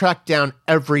didn't track down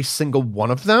every single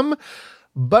one of them.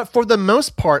 But for the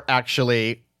most part,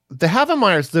 actually, the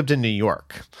Havemeyers lived in New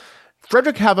York.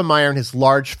 Frederick Havemeyer and his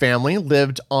large family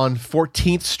lived on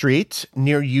 14th Street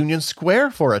near Union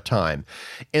Square for a time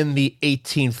in the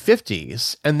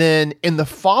 1850s. And then in the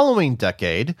following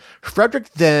decade, Frederick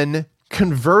then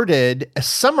converted a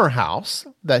summer house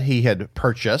that he had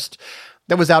purchased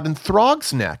that was out in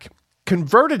Throgs Neck,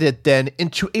 converted it then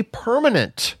into a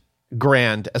permanent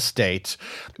grand estate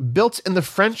built in the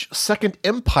French Second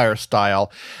Empire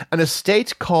style, an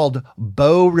estate called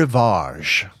Beau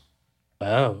Rivage.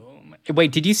 Oh.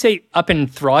 Wait, did you say up in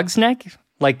Throgs Neck?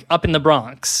 Like up in the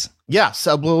Bronx? Yes,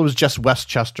 well, it was just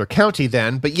Westchester County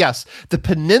then, but yes, the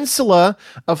peninsula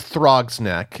of Throgs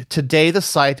Neck, today the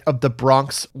site of the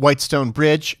Bronx Whitestone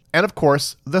Bridge, and of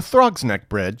course, the Throgs Neck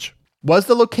Bridge, was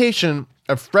the location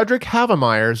of Frederick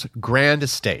Havemeyer's grand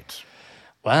estate.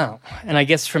 Wow. And I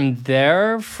guess from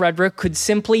there, Frederick could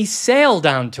simply sail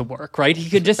down to work, right?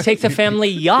 He could just take the family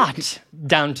yacht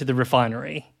down to the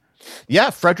refinery. Yeah,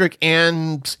 Frederick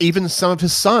and even some of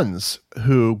his sons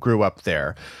who grew up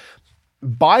there.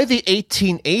 By the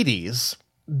 1880s,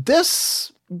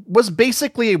 this was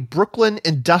basically a Brooklyn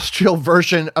industrial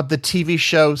version of the TV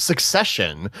show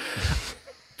Succession.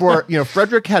 For,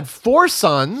 Frederick had 4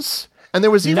 sons, and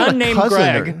there was even none a named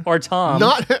cousin Greg or Tom.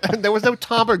 There was no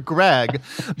Tom or Greg,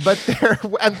 but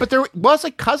there was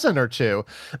a cousin or two,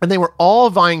 and they were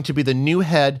all vying to be the new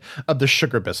head of the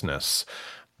sugar business.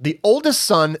 The oldest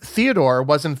son, Theodore,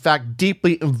 was in fact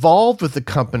deeply involved with the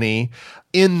company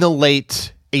in the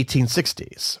late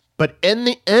 1860s. But in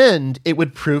the end, it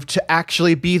would prove to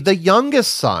actually be the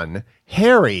youngest son,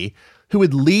 Harry, who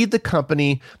would lead the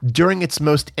company during its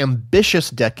most ambitious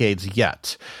decades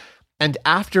yet. And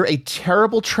after a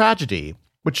terrible tragedy,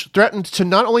 which threatened to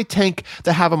not only tank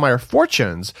the Havemeyer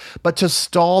fortunes, but to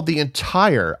stall the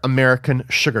entire American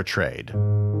sugar trade.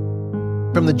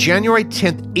 From the January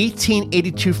 10th,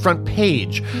 1882 front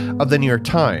page of the New York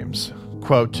Times,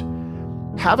 quote,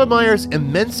 Havemeyer's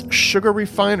immense sugar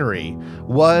refinery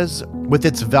was, with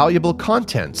its valuable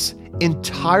contents,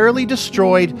 entirely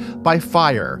destroyed by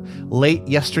fire late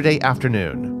yesterday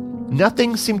afternoon.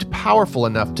 nothing seemed powerful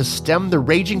enough to stem the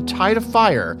raging tide of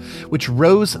fire, which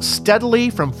rose steadily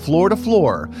from floor to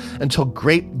floor until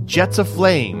great jets of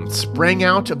flame sprang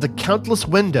out of the countless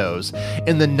windows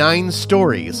in the 9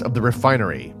 stories of the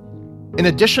refinery. In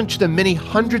addition to the many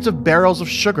hundreds of barrels of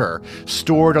sugar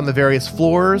stored on the various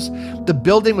floors, the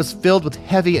building was filled with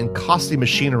heavy and costly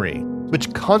machinery,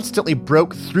 which constantly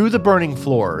broke through the burning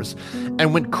floors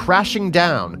and went crashing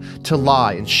down to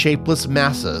lie in shapeless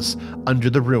masses under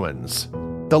the ruins.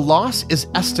 The loss is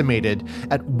estimated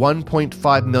at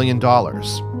 $1.5 million.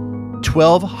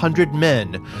 1,200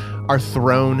 men are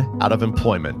thrown out of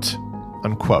employment,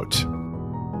 unquote.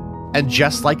 And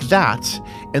just like that,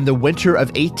 in the winter of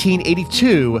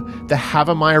 1882, the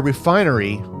Havemeyer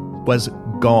refinery was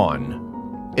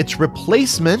gone. Its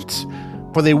replacement,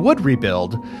 for they would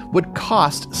rebuild, would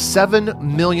cost $7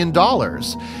 million,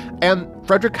 and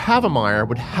Frederick Havemeyer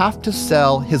would have to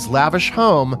sell his lavish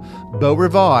home, Beau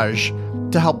Rivage,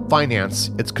 to help finance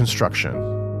its construction.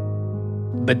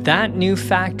 But that new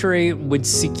factory would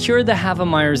secure the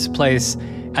Havemeyers' place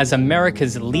as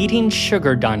America's leading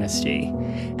sugar dynasty,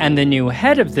 and the new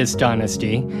head of this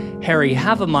dynasty, Harry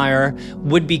Havemeyer,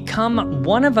 would become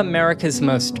one of America's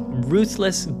most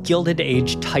ruthless Gilded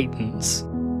Age titans.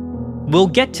 We'll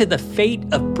get to the fate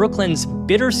of Brooklyn's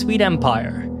Bittersweet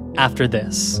empire after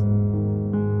this.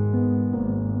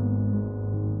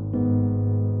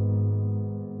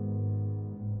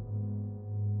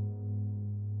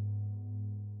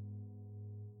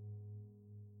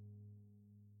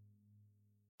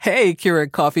 Hey,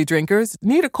 Keurig coffee drinkers.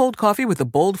 Need a cold coffee with a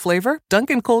bold flavor?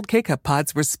 Dunkin' Cold K-Cup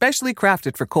pods were specially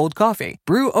crafted for cold coffee.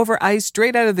 Brew over ice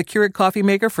straight out of the Keurig coffee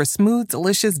maker for smooth,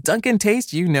 delicious Dunkin'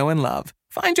 taste you know and love.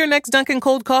 Find your next Dunkin'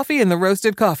 Cold coffee in the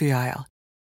roasted coffee aisle.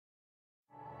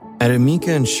 At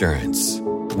Amica Insurance,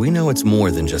 we know it's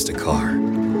more than just a car.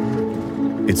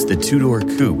 It's the 2-door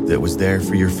coupe that was there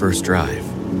for your first drive.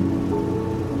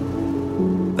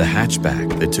 The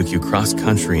hatchback that took you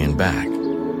cross-country and back.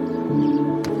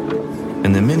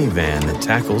 And the minivan that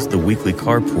tackles the weekly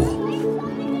carpool.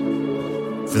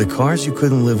 For the cars you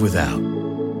couldn't live without,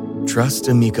 trust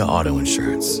Amica Auto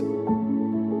Insurance.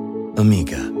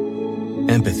 Amica.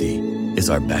 Empathy is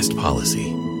our best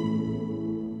policy.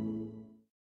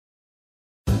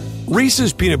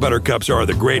 Reese's peanut butter cups are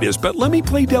the greatest, but let me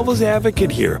play devil's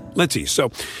advocate here. Let's see.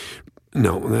 So,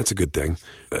 no, that's a good thing.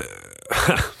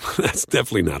 That's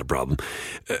definitely not a problem.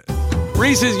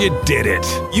 Reese's, you did it.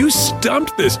 You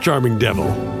stumped this charming devil.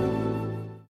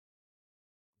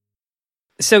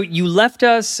 So you left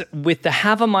us with the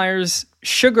Havemeyers'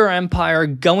 sugar empire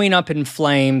going up in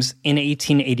flames in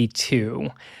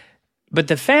 1882. But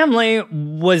the family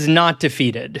was not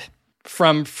defeated.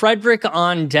 From Frederick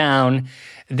on down,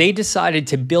 they decided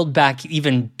to build back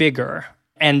even bigger,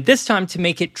 and this time to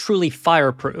make it truly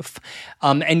fireproof,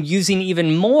 and using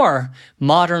even more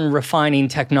modern refining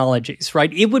technologies,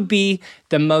 right? It would be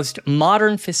the most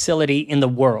modern facility in the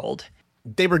world.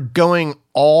 They were going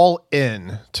all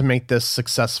in to make this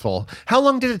successful. How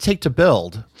long did it take to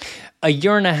build? A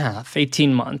year and a half,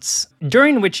 18 months,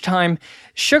 during which time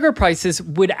sugar prices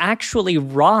would actually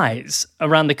rise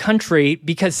around the country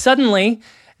because suddenly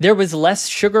there was less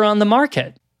sugar on the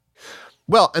market.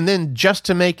 Well, and then just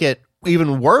to make it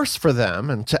even worse for them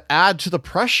and to add to the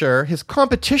pressure, his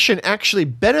competition actually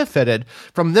benefited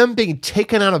from them being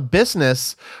taken out of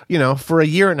business, for a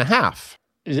year and a half.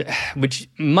 Which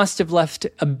must have left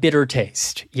a bitter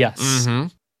taste, yes.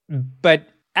 Mm-hmm. But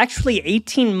actually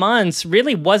 18 months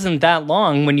really wasn't that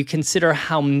long when you consider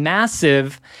how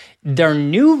massive their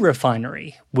new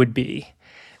refinery would be.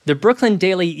 The Brooklyn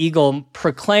Daily Eagle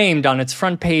proclaimed on its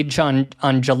front page on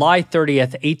July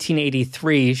 30th,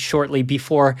 1883, shortly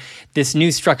before this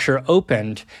new structure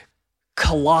opened,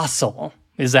 "Colossal"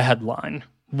 is the headline.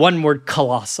 One word,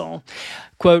 colossal.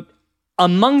 Quote,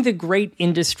 "Among the great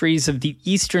industries of the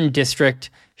Eastern District,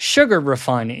 sugar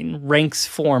refining ranks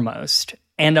foremost.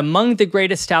 And among the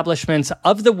great establishments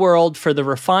of the world for the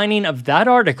refining of that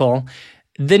article,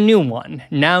 the new one,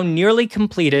 now nearly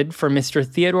completed for Mr.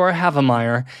 Theodore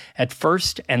Havemeyer at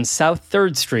 1st and South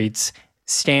 3rd Streets,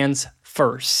 stands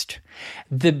first.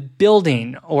 The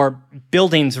building, or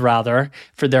buildings rather,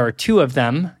 for there are 2 of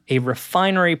them, a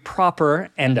refinery proper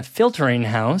and a filtering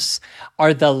house,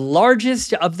 are the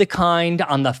largest of the kind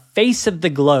on the face of the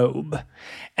globe,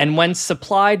 and when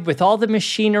supplied with all the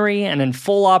machinery and in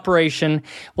full operation,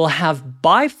 will have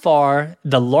by far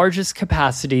the largest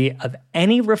capacity of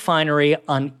any refinery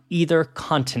on either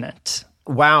continent."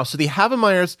 Wow, so the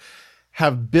Havemeyers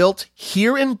have built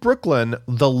here in Brooklyn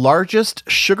the largest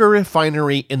sugar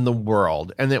refinery in the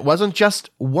world. And it wasn't just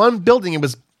one building, it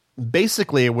was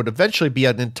basically it would eventually be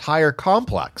an entire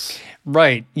complex.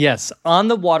 Right, yes. On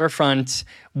the waterfront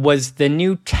was the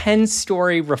new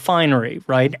 10-story refinery,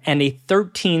 right, and a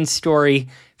 13-story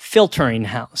filtering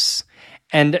house.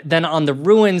 And then on the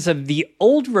ruins of the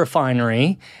old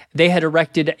refinery, they had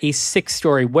erected a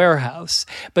 6-story warehouse.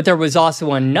 But there was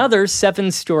also another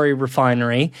 7-story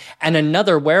refinery and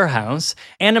another warehouse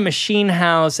and a machine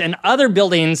house and other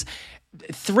buildings.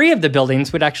 3 of the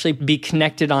buildings would actually be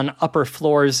connected on upper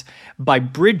floors by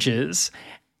bridges.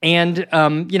 And,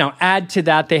 add to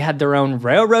that, they had their own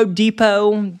railroad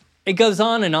depot. It goes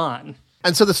on and on.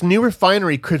 And so this new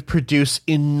refinery could produce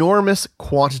enormous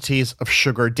quantities of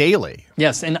sugar daily.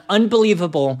 Yes, an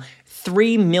unbelievable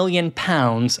 3 million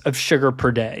pounds of sugar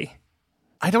per day.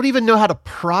 I don't even know how to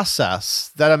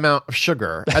process that amount of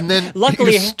sugar. And then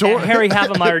luckily, Harry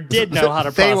Havemeyer did know how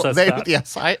to process that.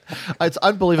 Yes, it's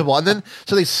unbelievable. And then,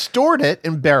 so they stored it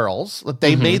in barrels that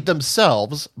they made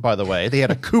themselves, by the way. They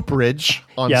had a cooperage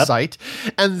on site.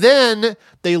 And then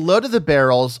they loaded the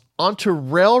barrels onto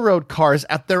railroad cars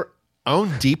at their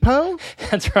own depot?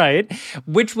 That's right,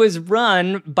 which was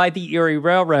run by the Erie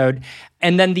Railroad.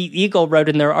 And then the Eagle wrote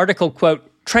in their article, quote,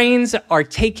 "Trains are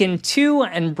taken to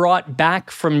and brought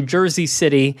back from Jersey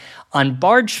City on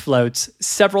barge floats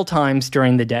several times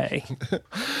during the day."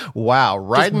 Wow,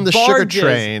 riding the sugar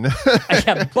train.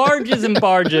 Yeah, barges and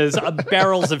barges of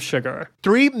barrels of sugar.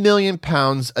 3 million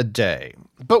pounds a day.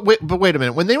 But wait a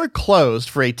minute. When they were closed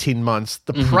for 18 months,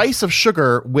 the price of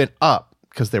sugar went up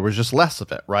because there was just less of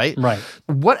it, right? Right.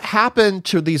 What happened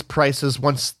to these prices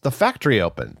once the factory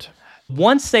opened?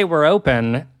 Once they were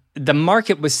open, the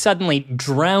market was suddenly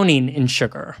drowning in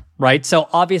sugar, right? So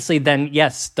obviously then,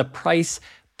 yes, the price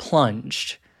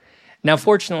plunged. Now,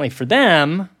 fortunately for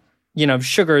them,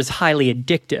 sugar is highly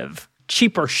addictive.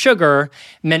 Cheaper sugar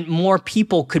meant more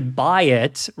people could buy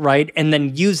it, right, and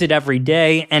then use it every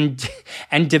day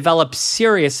and develop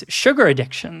serious sugar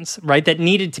addictions, right, that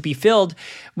needed to be filled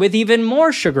with even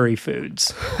more sugary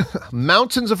foods.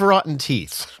 Mountains of rotten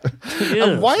teeth.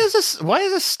 Why is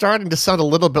this starting to sound a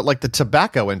little bit like the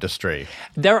tobacco industry?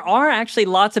 There are actually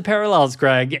lots of parallels,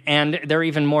 Greg, and there are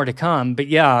even more to come. But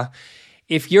yeah,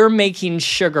 if you're making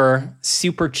sugar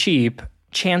super cheap,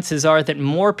 chances are that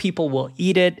more people will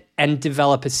eat it and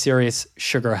develop a serious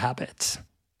sugar habit.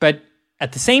 But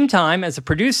at the same time, as a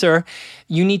producer,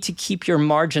 you need to keep your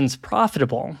margins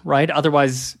profitable, right?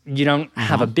 Otherwise, you don't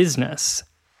have a business.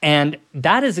 And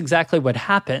that is exactly what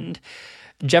happened.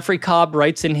 Jeffrey Cobb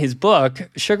writes in his book,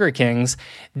 Sugar Kings,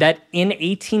 that in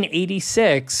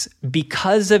 1886,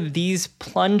 because of these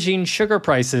plunging sugar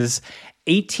prices,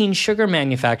 18 sugar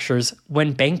manufacturers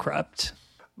went bankrupt.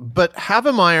 But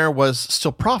Havemeyer was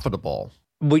still profitable.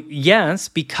 Well, yes,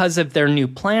 because of their new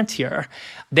plant here.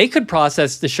 They could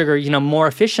process the sugar, more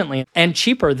efficiently and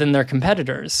cheaper than their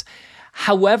competitors.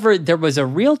 However, there was a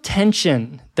real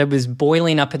tension that was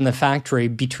boiling up in the factory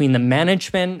between the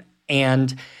management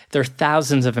and their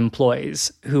thousands of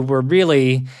employees who were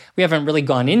we haven't really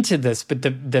gone into this, but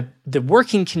the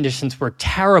working conditions were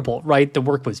terrible, right? The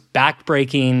work was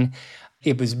backbreaking.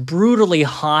 It was brutally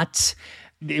hot.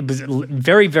 It was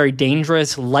very, very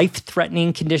dangerous,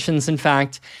 life-threatening conditions, in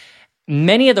fact.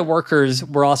 Many of the workers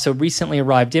were also recently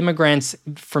arrived immigrants.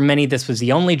 For many, this was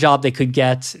the only job they could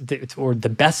get, or the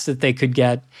best that they could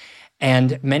get.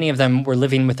 And many of them were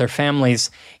living with their families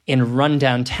in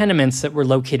rundown tenements that were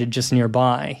located just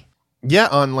nearby. Yeah,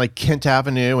 on like Kent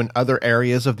Avenue and other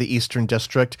areas of the Eastern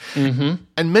District. And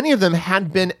many of them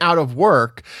had been out of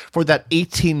work for that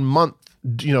 18-month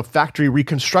factory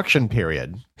reconstruction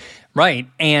period. Right.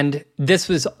 And this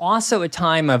was also a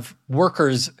time of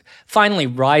workers finally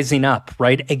rising up,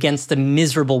 right, against the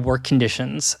miserable work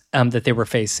conditions that they were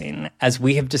facing, as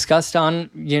we have discussed on,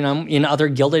 in other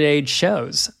Gilded Age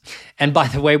shows. And by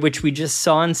the way, which we just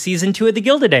saw in season 2 of the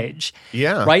Gilded Age.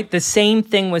 Yeah. Right? The same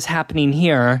thing was happening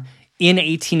here in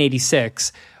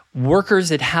 1886.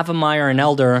 Workers at Havemeyer and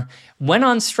Elder went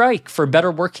on strike for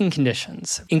better working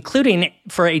conditions, including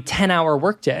for a 10-hour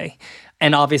workday,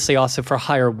 and obviously also for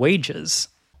higher wages.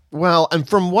 Well, and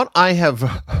from what I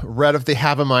have read of the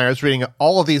Havemeyers, reading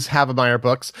all of these Havemeyer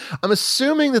books, I'm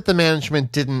assuming that the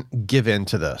management didn't give in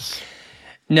to this.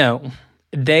 No,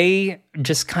 they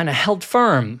just kind of held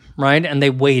firm, right? And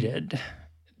they waited.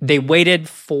 They waited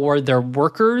for their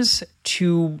workers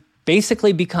to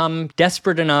basically become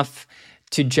desperate enough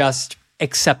to just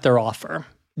accept their offer.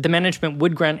 The management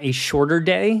would grant a shorter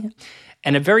day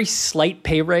and a very slight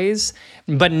pay raise,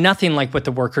 but nothing like what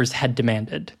the workers had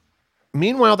demanded.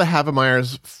 Meanwhile, the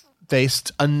Havemeyers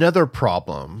faced another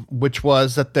problem, which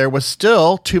was that there was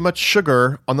still too much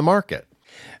sugar on the market.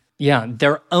 Yeah,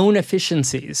 their own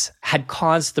efficiencies had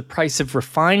caused the price of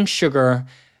refined sugar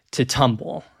to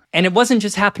tumble. And it wasn't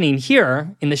just happening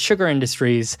here in the sugar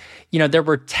industries. There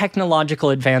were technological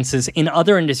advances in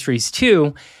other industries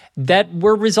too that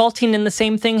were resulting in the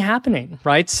same thing happening,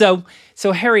 right? So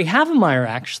Harry Havemeyer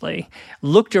actually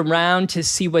looked around to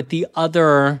see what the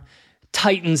other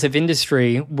titans of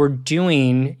industry were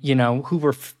doing, who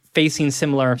were facing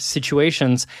similar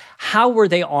situations. How were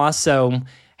they also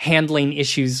handling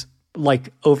issues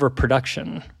like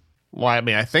overproduction? Well,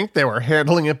 I think they were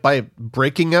handling it by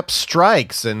breaking up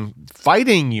strikes and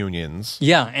fighting unions.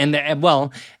 Yeah, and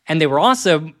they were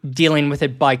also dealing with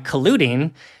it by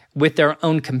colluding with their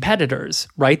own competitors,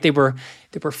 right? They were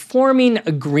forming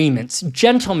agreements,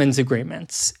 gentlemen's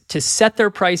agreements, to set their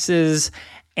prices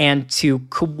and to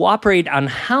cooperate on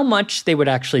how much they would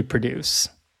actually produce.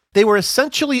 They were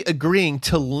essentially agreeing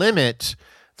to limit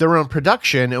their own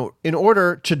production in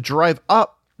order to drive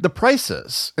up the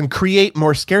prices and create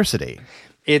more scarcity.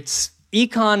 It's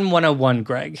Econ 101,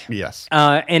 Greg. Yes.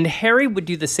 And Harry would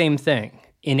do the same thing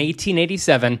in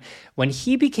 1887 when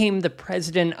he became the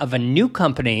president of a new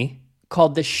company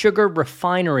called the Sugar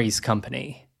Refineries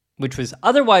Company, which was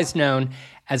otherwise known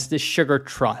as the Sugar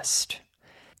Trust.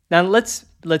 Now, let's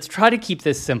try to keep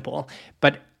this simple,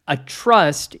 but a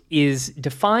trust is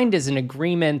defined as an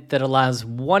agreement that allows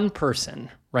one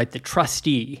person, right, the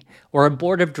trustee, or a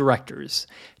board of directors,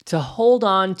 to hold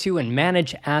on to and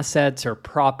manage assets or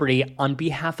property on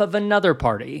behalf of another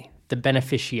party, the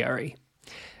beneficiary.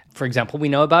 For example, we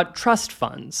know about trust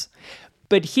funds.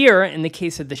 But here, in the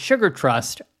case of the Sugar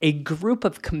Trust, a group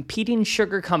of competing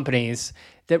sugar companies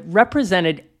that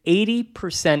represented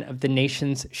 80% of the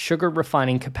nation's sugar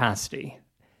refining capacity.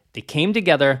 They came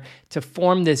together to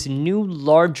form this new,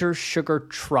 larger sugar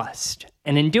trust.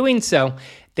 And in doing so,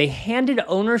 they handed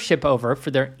ownership over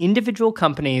for their individual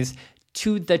companies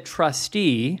to the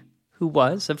trustee, who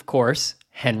was, of course,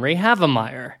 Henry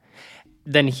Havemeyer.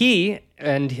 Then he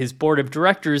and his board of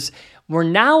directors were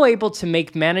now able to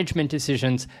make management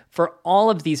decisions for all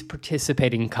of these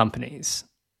participating companies.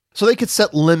 So they could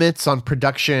set limits on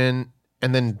production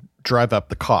and then drive up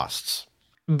the costs.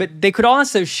 But they could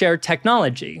also share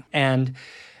technology, and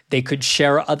they could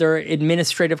share other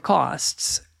administrative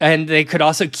costs. And they could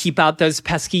also keep out those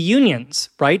pesky unions,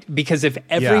 right? Because if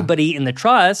everybody in the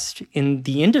trust, in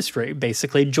the industry,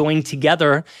 basically joined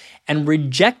together and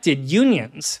rejected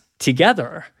unions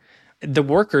together, the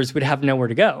workers would have nowhere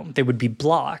to go. They would be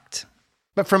blocked.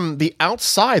 But from the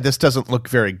outside, this doesn't look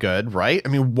very good, right?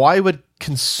 Why would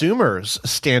consumers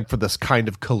stand for this kind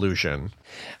of collusion?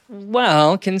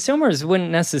 Well, consumers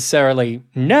wouldn't necessarily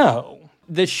know.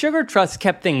 The Sugar Trust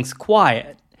kept things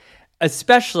quiet,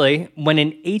 especially when in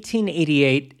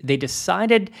 1888 they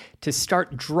decided to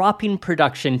start dropping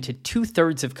production to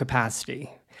 2/3 of capacity.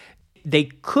 They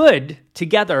could,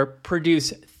 together,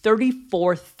 produce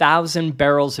 34,000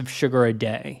 barrels of sugar a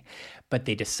day, but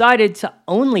they decided to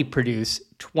only produce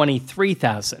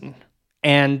 23,000.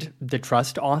 And the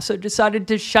trust also decided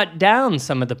to shut down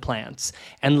some of the plants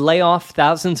and lay off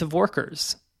thousands of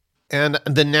workers. And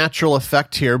the natural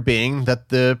effect here being that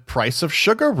the price of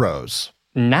sugar rose.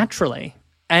 Naturally.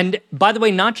 And by the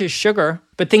way, not just sugar,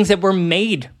 but things that were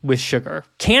made with sugar.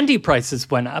 Candy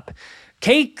prices went up.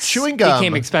 Cakes chewing gum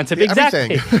became expensive. Yeah,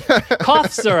 exactly.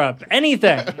 Cough syrup,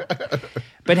 anything.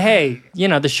 But hey,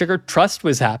 the Sugar Trust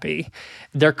was happy.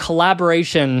 Their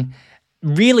collaboration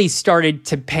really started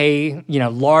to pay,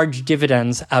 large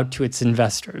dividends out to its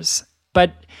investors.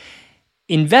 But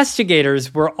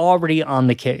investigators were already on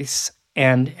the case,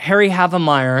 and Harry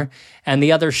Havemeyer and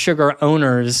the other sugar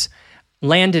owners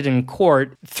landed in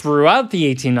court throughout the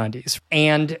 1890s,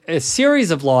 and a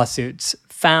series of lawsuits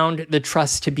found the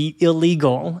trust to be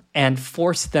illegal and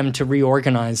forced them to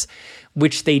reorganize,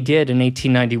 which they did in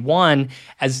 1891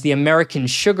 as the American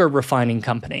Sugar Refining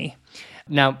Company.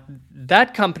 Now,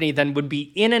 that company then would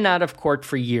be in and out of court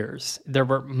for years. There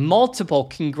were multiple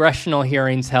congressional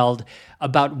hearings held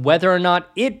about whether or not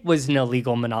it was an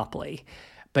illegal monopoly,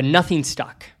 but nothing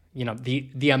stuck.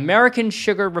 The American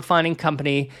Sugar Refining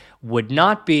Company would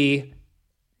not be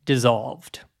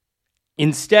dissolved.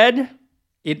 Instead,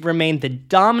 it remained the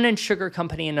dominant sugar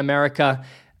company in America,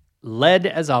 led,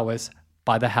 as always,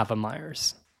 by the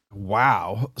Havemeyers.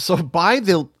 Wow. So by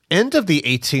the end of the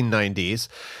 1890s,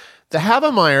 the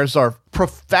Havemeyers are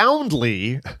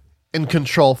profoundly in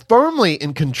control, firmly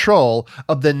in control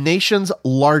of the nation's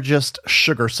largest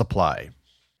sugar supply.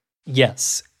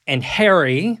 Yes. And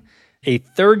Harry, a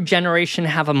third-generation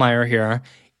Havemeyer here,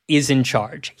 is in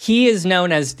charge. He is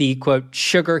known as the, quote,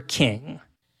 Sugar King.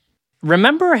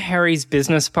 Remember Harry's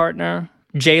business partner,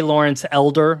 J. Lawrence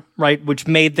Elder, right, which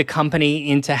made the company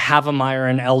into Havemeyer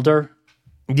and Elder?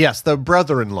 Yes, the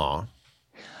brother-in-law.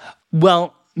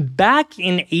 Well, back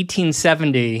in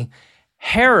 1870,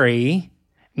 Harry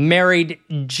married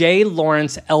J.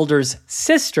 Lawrence Elder's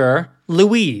sister,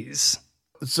 Louise.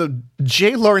 So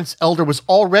J. Lawrence Elder was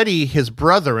already his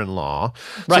brother-in-law.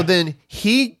 Right. So then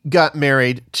he got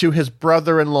married to his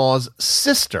brother-in-law's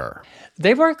sister.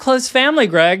 They were a close family,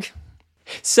 Greg.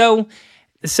 So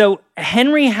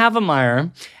Henry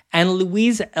Havemeyer and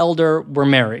Louise Elder were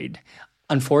married.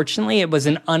 Unfortunately, it was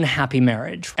an unhappy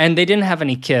marriage, and they didn't have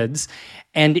any kids.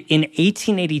 And in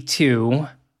 1882,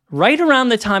 right around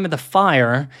the time of the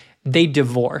fire, they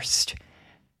divorced.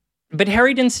 But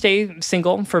Harry didn't stay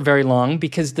single for very long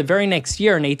because the very next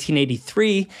year, in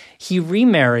 1883, he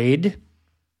remarried,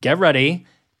 get ready,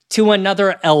 to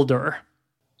another Elder.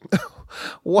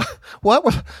 What?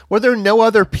 Were there no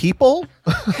other people?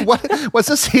 What was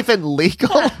this even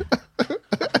legal?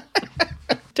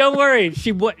 Don't worry,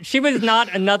 she was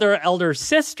not another Elder's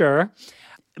sister,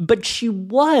 but she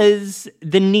was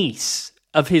the niece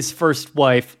of his first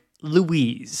wife,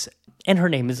 Louise, and her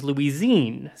name is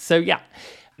Louisine. So yeah,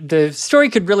 the story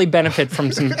could really benefit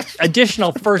from some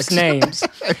additional first names.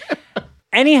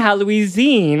 Anyhow,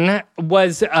 Louisine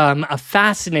was a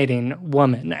fascinating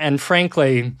woman, and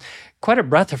frankly, quite a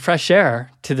breath of fresh air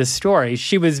to the story.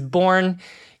 She was born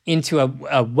into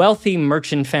a wealthy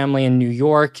merchant family in New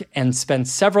York and spent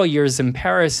several years in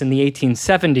Paris in the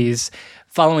 1870s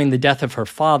following the death of her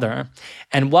father.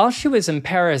 And while she was in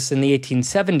Paris in the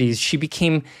 1870s, she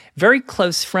became very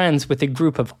close friends with a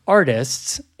group of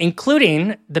artists,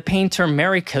 including the painter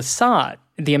Mary Cassatt,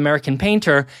 the American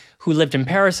painter who lived in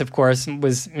Paris, of course,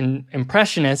 was an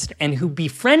impressionist, and who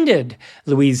befriended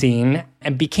Louisine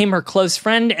and became her close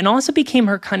friend and also became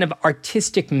her kind of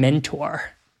artistic mentor.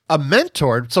 A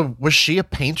mentor? So was she a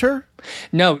painter?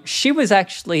 No, she was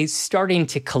actually starting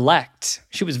to collect.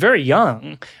 She was very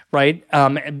young, right?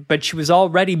 But she was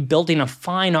already building a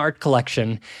fine art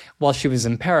collection while she was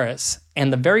in Paris.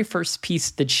 And the very first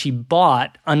piece that she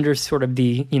bought under sort of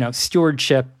the,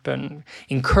 stewardship and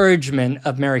encouragement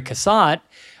of Mary Cassatt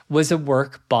was a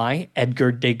work by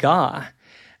Edgar Degas.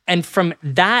 And from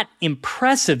that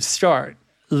impressive start,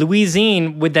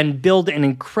 Louisine would then build an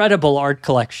incredible art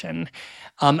collection.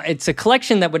 It's a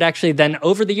collection that would actually then,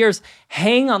 over the years,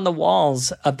 hang on the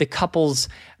walls of the couple's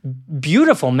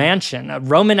beautiful mansion, a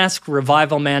Romanesque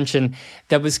revival mansion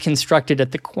that was constructed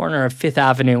at the corner of 5th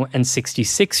Avenue and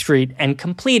 66th Street and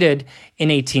completed in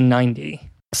 1890.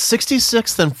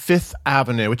 66th and 5th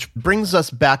Avenue, which brings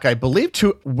us back, I believe,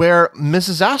 to where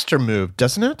Mrs. Astor moved,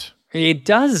 doesn't it? It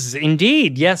does,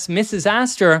 indeed. Yes, Mrs.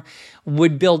 Astor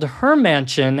would build her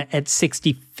mansion at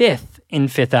 65th in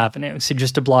 5th Avenue, so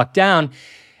just a block down.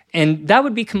 And that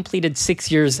would be completed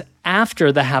 6 years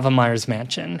after the Havemeyers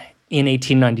mansion in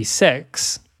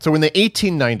 1896. So in the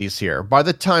 1890s here, by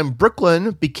the time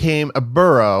Brooklyn became a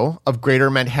borough of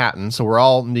Greater Manhattan, so we're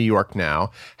all New York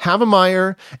now,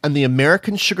 Havemeyer and the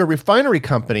American Sugar Refinery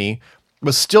Company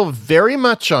was still very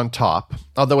much on top,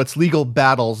 although its legal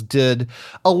battles did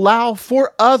allow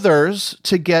for others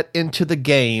to get into the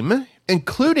game,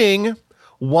 including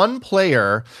one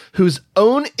player whose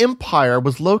own empire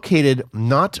was located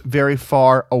not very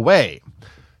far away.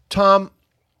 Tom,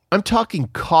 I'm talking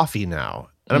coffee now,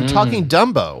 and I'm talking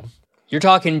Dumbo. You're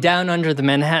talking down under the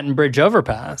Manhattan Bridge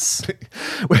overpass.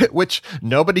 Which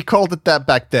nobody called it that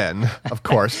back then, of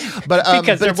course. But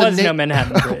because there was no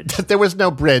Manhattan Bridge. There was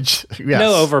no bridge. Yes.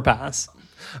 No overpass.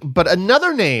 But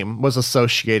another name was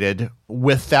associated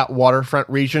with that waterfront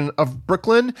region of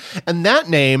Brooklyn, and that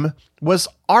name was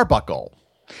Arbuckle.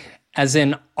 As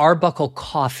in Arbuckle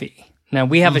Coffee. Now,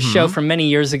 we have a show from many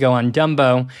years ago on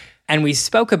Dumbo, and we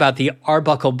spoke about the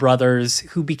Arbuckle brothers,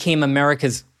 who became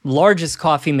America's largest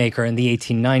coffee maker in the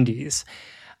 1890s.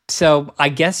 So I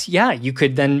guess, yeah, you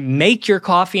could then make your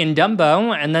coffee in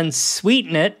Dumbo and then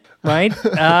sweeten it, right?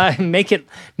 Make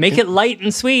it light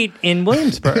and sweet in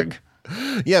Williamsburg.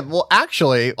 Yeah, well,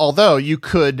 actually, although you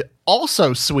could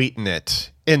also sweeten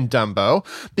it in Dumbo,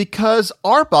 because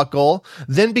Arbuckle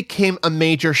then became a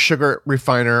major sugar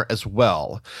refiner as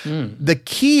well. The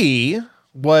key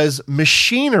was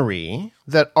machinery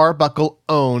that Arbuckle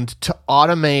owned to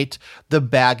automate the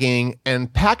bagging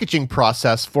and packaging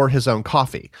process for his own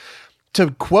coffee.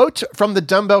 To quote from the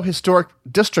Dumbo Historic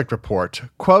District Report,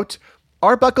 quote,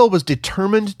 Arbuckle was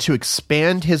determined to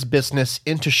expand his business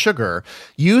into sugar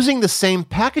using the same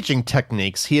packaging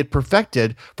techniques he had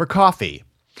perfected for coffee.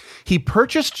 He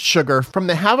purchased sugar from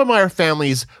the Havemeyer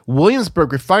family's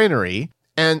Williamsburg refinery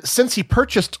And since he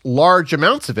purchased large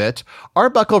amounts of it,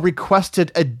 Arbuckle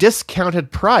requested a discounted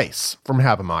price from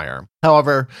Havemeyer.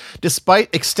 However,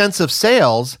 despite extensive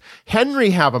sales,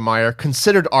 Henry Havemeyer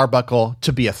considered Arbuckle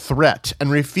to be a threat and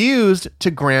refused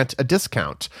to grant a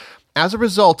discount. As a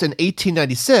result, in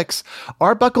 1896,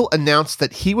 Arbuckle announced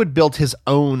that he would build his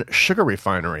own sugar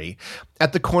refinery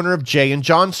at the corner of J and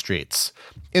John Streets.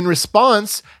 In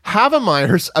response,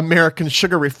 Havemeyer's American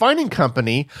Sugar Refining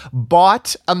Company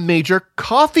bought a major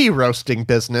coffee roasting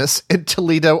business in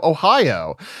Toledo,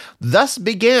 Ohio. Thus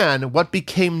began what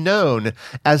became known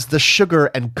as the Sugar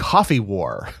and Coffee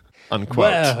War.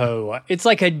 Unquote. Whoa. It's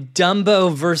like a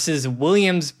Dumbo versus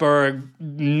Williamsburg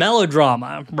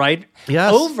melodrama, right?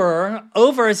 Yes.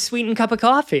 Over a sweetened cup of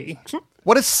coffee.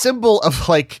 What a symbol of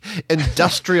like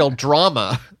industrial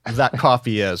drama that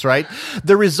coffee is, right?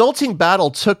 The resulting battle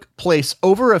took place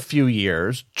over a few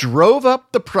years, drove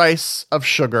up the price of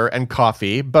sugar and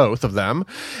coffee, both of them,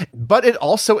 but it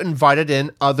also invited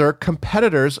in other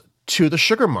competitors to the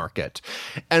sugar market.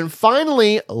 And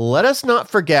finally, let us not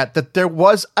forget that there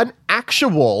was an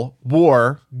actual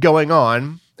war going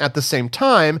on at the same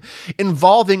time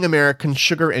involving American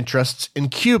sugar interests in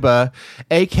Cuba,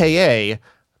 aka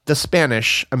the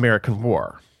Spanish-American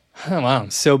War. Oh, wow.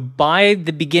 So by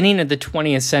the beginning of the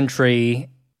 20th century,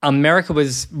 America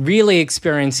was really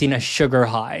experiencing a sugar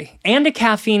high and a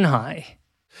caffeine high.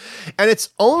 And it's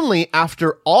only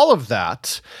after all of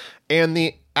that and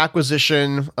the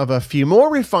acquisition of a few more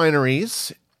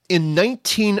refineries in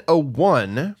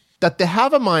 1901 that the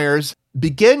Havemeyers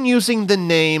began using the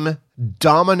name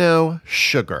Domino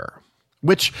Sugar,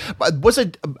 which was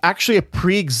actually a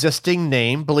pre-existing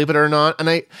name, believe it or not. And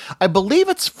I believe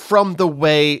it's from the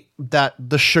way that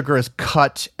the sugar is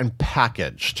cut and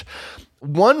packaged.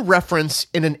 One reference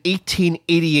in an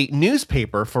 1888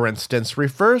 newspaper, for instance,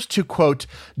 refers to, quote,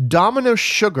 Domino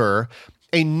Sugar,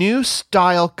 a new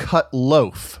style cut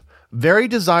loaf, very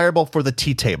desirable for the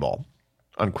tea table,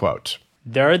 unquote.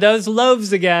 There are those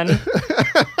loaves again.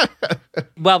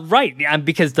 Well, right,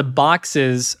 because the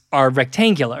boxes are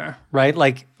rectangular, right?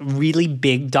 Like really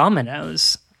big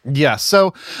dominoes. Yeah,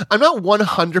 so I'm not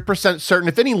 100% certain.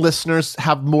 If any listeners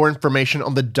have more information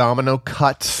on the domino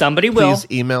cut, somebody will. Please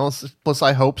email us, plus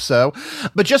I hope so.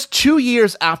 But just 2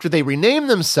 years after they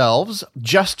renamed themselves,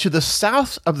 just to the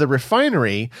south of the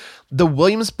refinery, the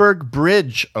Williamsburg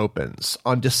Bridge opens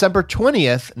on December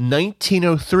 20th,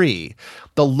 1903,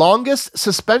 the longest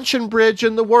suspension bridge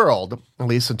in the world, at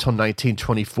least until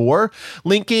 1924,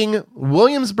 linking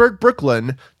Williamsburg,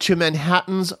 Brooklyn to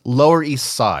Manhattan's Lower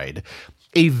East Side.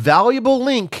 A valuable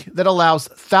link that allows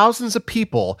thousands of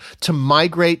people to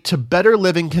migrate to better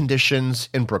living conditions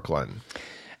in Brooklyn.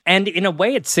 And in a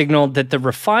way, it signaled that the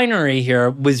refinery here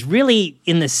was really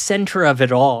in the center of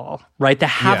it all, right? The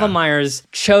Havemeyers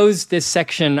chose this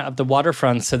section of the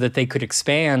waterfront so that they could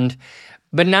expand.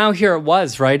 But now here it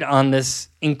was, right, on this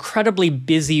incredibly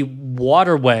busy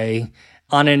waterway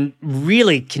on a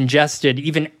really congested,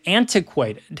 even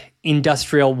antiquated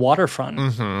industrial waterfront.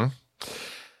 Mm-hmm.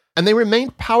 And they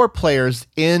remained power players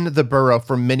in the borough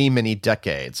for many, many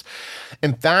decades.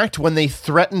 In fact, when they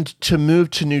threatened to move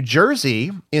to New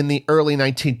Jersey in the early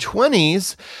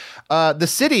 1920s, the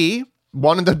city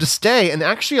wanted them to stay and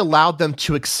actually allowed them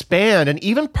to expand and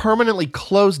even permanently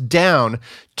closed down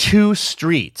 2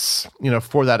 streets,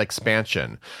 for that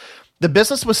expansion. The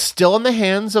business was still in the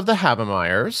hands of the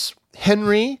Havemeyers.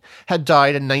 Henry had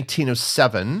died in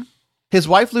 1907. His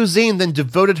wife, Luzine, then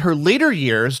devoted her later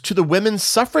years to the women's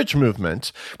suffrage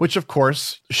movement, which, of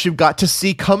course, she got to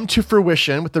see come to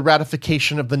fruition with the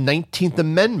ratification of the 19th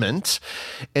Amendment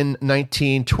in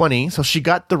 1920, so she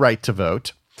got the right to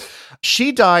vote.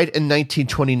 She died in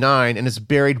 1929 and is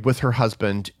buried with her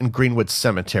husband in Greenwood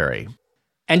Cemetery.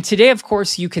 And today, of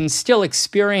course, you can still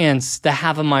experience the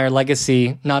Havemeyer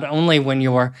legacy, not only when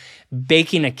you're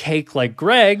baking a cake like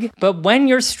Greg, but when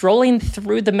you're strolling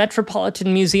through the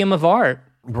Metropolitan Museum of Art.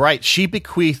 Right. She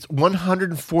bequeathed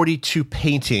 142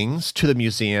 paintings to the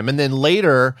museum, and then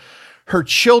later her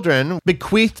children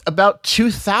bequeathed about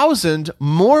 2,000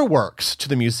 more works to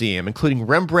the museum, including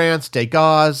Rembrandt's,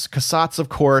 Degas, Cassatt's, of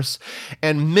course,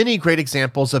 and many great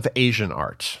examples of Asian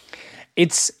art.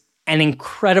 It's an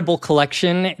incredible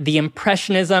collection. The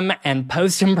Impressionism and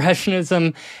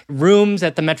Post-Impressionism rooms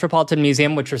at the Metropolitan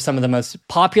Museum, which are some of the most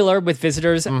popular with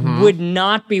visitors, would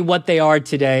not be what they are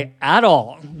today at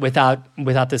all without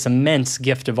this immense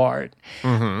gift of art.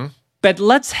 Mm-hmm. But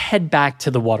let's head back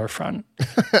to the waterfront.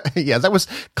 Yeah, that was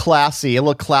classy, a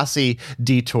little classy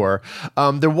detour.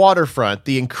 The waterfront,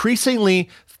 the increasingly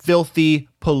filthy,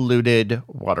 polluted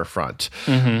waterfront.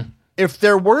 Mm-hmm. If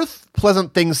there were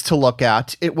pleasant things to look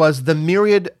at, it was the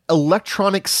myriad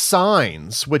electronic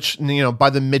signs, which,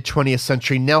 by the mid-20th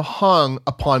century now hung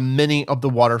upon many of the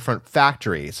waterfront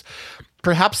factories.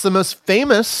 Perhaps the most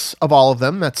famous of all of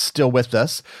them that's still with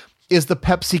us is the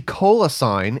Pepsi Cola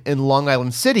sign in Long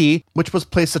Island City, which was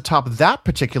placed atop that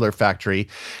particular factory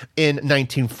in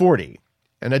 1940.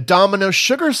 And a Domino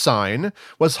sugar sign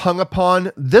was hung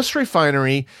upon this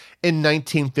refinery in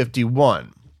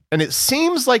 1951. And it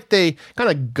seems like they kind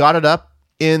of got it up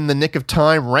in the nick of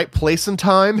time, right place and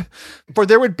time, for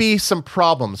there would be some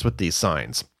problems with these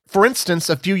signs. For instance,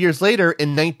 a few years later in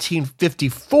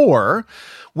 1954,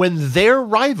 when their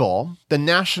rival, the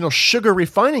National Sugar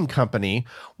Refining Company,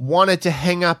 wanted to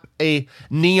hang up a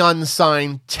neon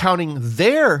sign touting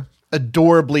their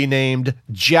adorably named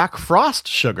Jack Frost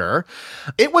sugar,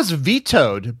 it was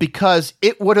vetoed because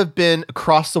it would have been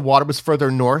across the water, was further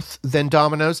north than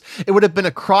Domino's. It would have been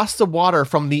across the water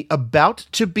from the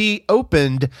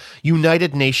about-to-be-opened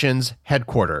United Nations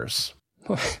headquarters.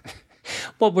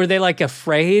 What, were they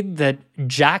afraid that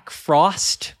Jack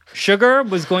Frost sugar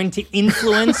was going to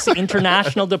influence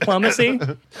international diplomacy?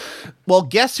 Well,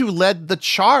 guess who led the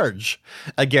charge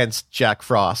against Jack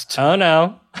Frost? Oh,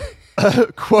 no.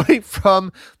 Quoting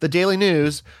from the Daily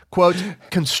News, quote,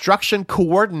 construction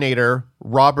coordinator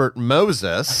Robert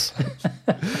Moses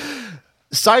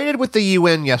sided with the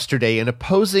UN yesterday in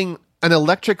opposing an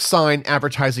electric sign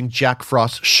advertising Jack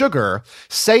Frost sugar,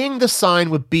 saying the sign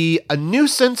would be a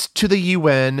nuisance to the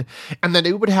UN and that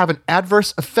it would have an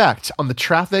adverse effect on the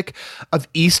traffic of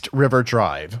East River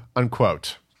Drive,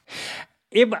 unquote.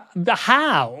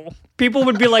 How? People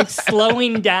would be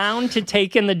slowing down to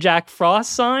take in the Jack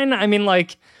Frost sign? I mean,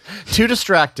 too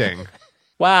distracting.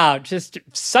 Wow, just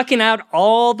sucking out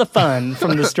all the fun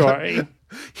from the story.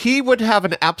 He would have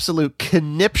an absolute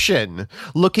conniption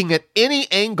looking at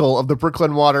any angle of the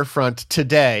Brooklyn waterfront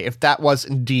today if that was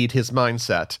indeed his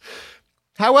mindset.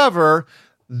 However,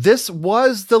 this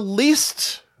was the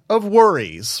least of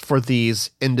worries for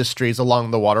these industries along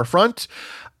the waterfront.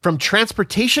 From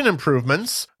transportation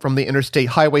improvements from the interstate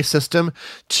highway system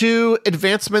to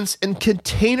advancements in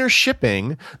container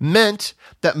shipping meant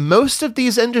that most of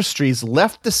these industries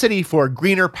left the city for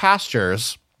greener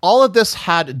pastures. All of this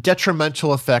had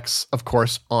detrimental effects, of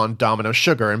course, on Domino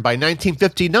Sugar. And by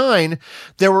 1959,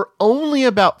 there were only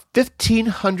about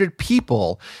 1,500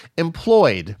 people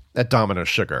employed at Domino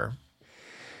Sugar.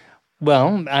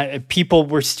 Well, people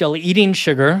were still eating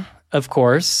sugar, of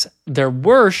course. There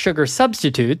were sugar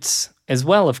substitutes as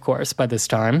well, of course, by this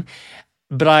time.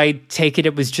 But I take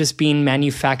it was just being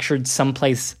manufactured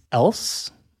someplace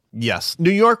else? Yes.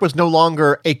 New York was no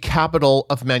longer a capital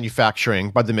of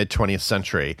manufacturing by the mid-20th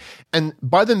century. And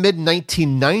by the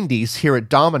mid-1990s here at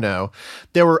Domino,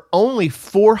 there were only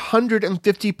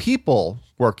 450 people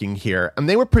working here, and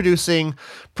they were producing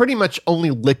pretty much only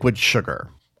liquid sugar.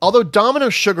 Although Domino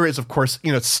sugar is, of course,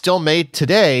 still made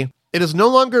today, it is no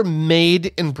longer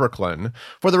made in Brooklyn,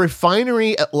 for the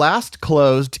refinery at last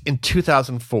closed in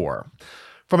 2004.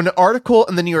 From an article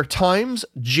in the New York Times,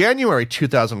 January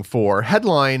 2004,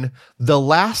 headline, "The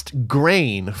Last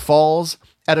Grain Falls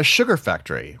at a Sugar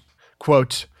Factory."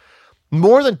 Quote,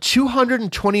 more than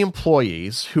 220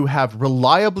 employees who have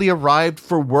reliably arrived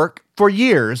for work for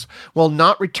years will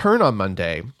not return on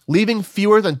Monday, leaving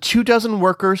fewer than 24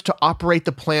 workers to operate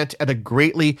the plant at a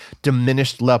greatly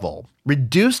diminished level,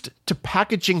 reduced to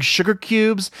packaging sugar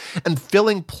cubes and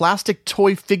filling plastic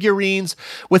toy figurines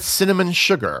with cinnamon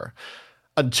sugar,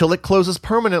 until it closes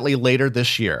permanently later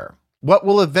this year. What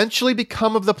will eventually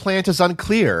become of the plant is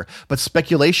unclear, but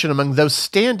speculation among those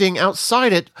standing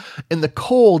outside it in the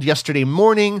cold yesterday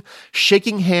morning,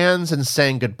 shaking hands and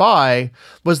saying goodbye,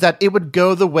 was that it would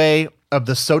go the way of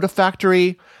the soda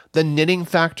factory, the knitting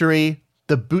factory,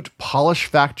 the boot polish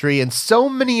factory, and so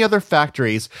many other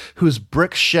factories whose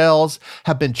brick shells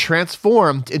have been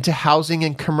transformed into housing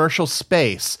and commercial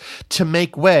space to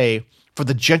make way for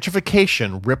the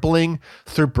gentrification rippling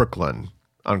through Brooklyn,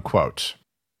 unquote.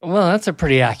 Well, that's a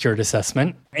pretty accurate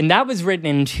assessment. And that was written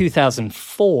in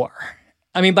 2004.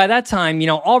 I mean, by that time,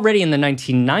 already in the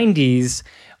 1990s,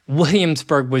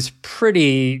 Williamsburg was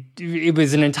it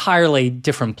was an entirely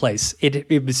different place.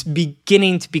 It was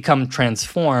beginning to become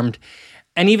transformed.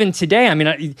 And even today, I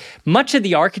mean, much of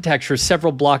the architecture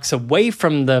several blocks away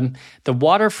from the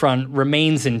waterfront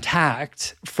remains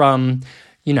intact from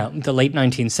the late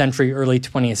 19th century, early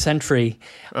 20th century.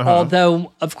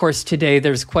 Although, of course, today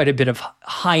there's quite a bit of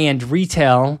high-end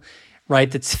retail,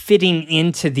 right, that's fitting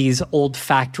into these old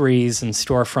factories and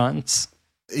storefronts.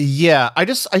 Yeah,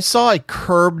 I saw a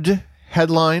curbed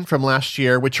headline from last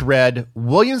year, which read,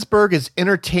 Williamsburg is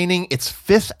entertaining its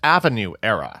Fifth Avenue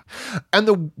era. And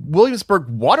the Williamsburg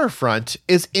waterfront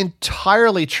is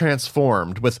entirely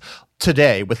transformed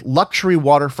today with luxury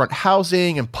waterfront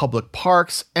housing and public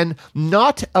parks and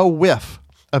not a whiff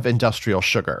of industrial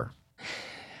sugar.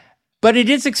 But it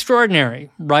is extraordinary,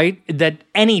 right, that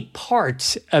any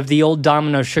part of the old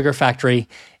Domino sugar factory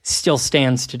still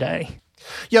stands today.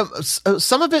 Yeah,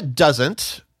 some of it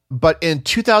doesn't. But in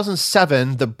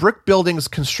 2007, the brick buildings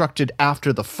constructed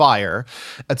after the fire,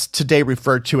 it's today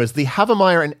referred to as the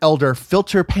Havemeyer and Elder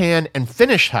Filter Pan and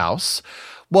Finish House,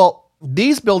 well,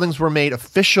 these buildings were made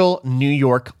official New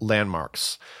York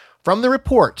landmarks. From the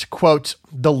report, quote,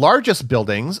 the largest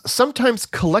buildings, sometimes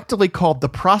collectively called the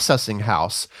Processing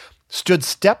House, stood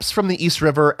steps from the East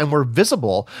River and were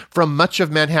visible from much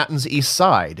of Manhattan's East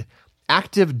Side.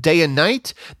 Active day and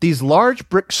night, these large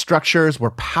brick structures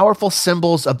were powerful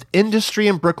symbols of industry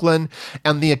in Brooklyn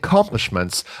and the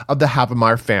accomplishments of the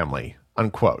Havemeyer family,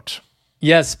 unquote.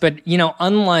 Yes, but,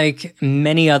 unlike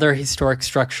many other historic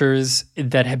structures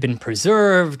that have been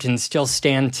preserved and still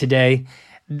stand today,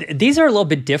 these are a little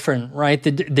bit different, right?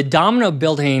 The Domino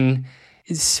building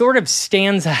sort of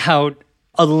stands out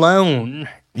alone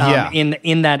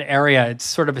in that area. It's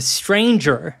sort of a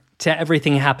stranger to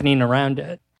everything happening around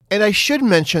it. And I should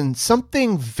mention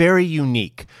something very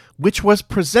unique, which was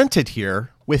presented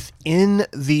here within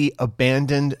the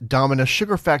abandoned Domino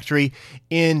Sugar Factory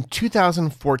in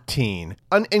 2014.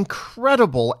 An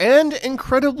incredible and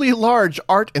incredibly large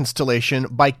art installation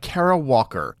by Kara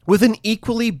Walker with an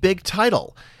equally big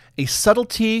title, A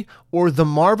Subtlety or the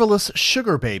Marvelous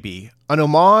Sugar Baby, an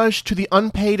homage to the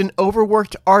unpaid and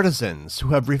overworked artisans who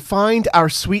have refined our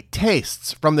sweet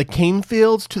tastes from the cane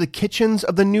fields to the kitchens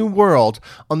of the New World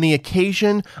on the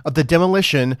occasion of the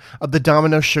demolition of the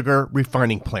Domino Sugar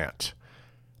refining plant.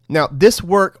 Now, this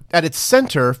work at its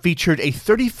center featured a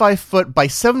 35-foot by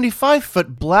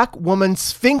 75-foot black woman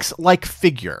sphinx-like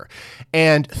figure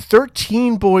and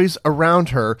 13 boys around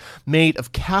her made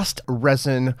of cast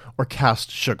resin or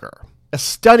cast sugar. A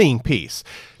stunning piece.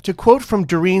 To quote from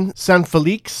Doreen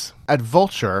Sanfelix at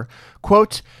Vulture,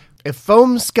 quote, a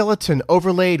foam skeleton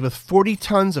overlaid with 40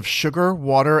 tons of sugar,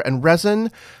 water, and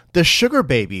resin, the Sugar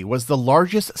Baby was the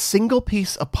largest single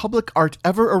piece of public art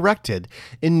ever erected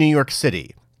in New York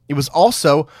City. It was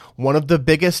also one of the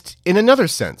biggest in another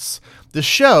sense. The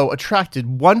show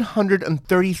attracted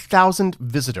 130,000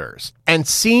 visitors and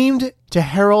seemed to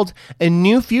herald a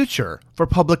new future for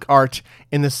public art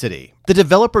in the city. The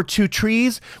developer Two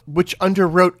Trees, which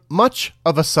underwrote much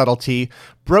of A Subtlety,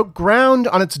 broke ground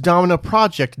on its Domino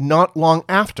project not long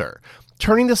after,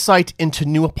 turning the site into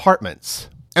new apartments.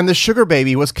 And the Sugar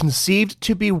Baby was conceived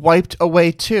to be wiped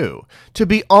away too, to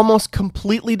be almost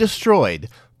completely destroyed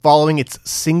following its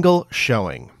single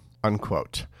showing,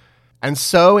 unquote. And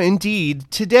so,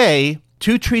 indeed, today,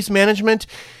 Two Trees Management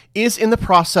is in the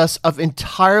process of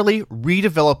entirely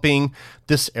redeveloping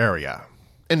this area.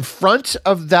 In front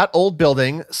of that old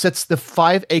building sits the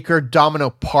 5-acre Domino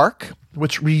Park,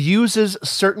 which reuses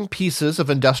certain pieces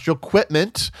of industrial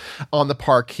equipment on the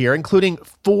park here, including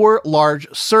 4 large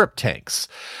syrup tanks.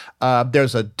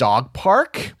 There's a dog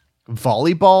park,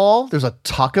 volleyball, there's a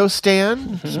taco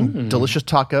stand, some delicious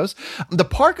tacos. The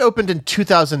park opened in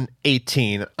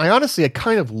 2018. I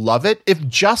kind of love it, if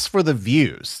just for the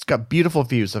views. It's got beautiful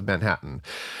views of Manhattan.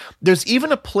 There's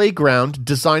even a playground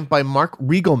designed by Mark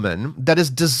Riegelman that is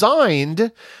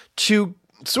designed to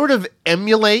sort of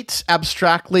emulate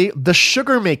abstractly the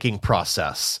sugar-making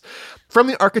process. From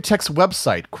the architect's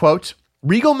website, quote,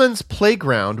 Riegelman's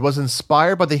playground was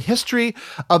inspired by the history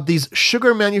of these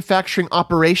sugar manufacturing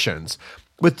operations,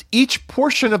 with each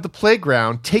portion of the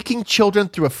playground taking children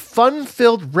through a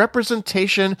fun-filled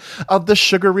representation of the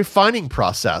sugar refining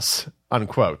process,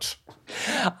 unquote.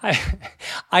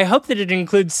 I hope that it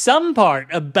includes some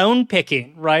part of bone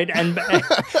picking, right? And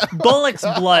bullock's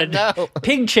blood,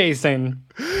 pig chasing.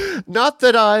 Not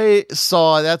that I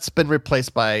saw. That's been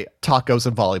replaced by tacos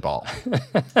and volleyball.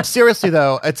 Seriously,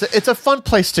 though, it's a fun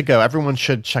place to go. Everyone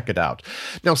should check it out.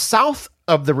 Now, south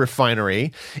of the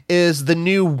refinery is the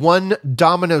new One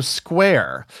Domino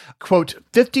Square, quote,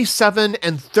 57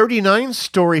 and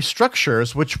 39-story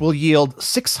structures, which will yield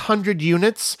 600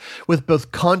 units with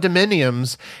both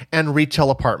condominiums and retail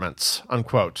apartments,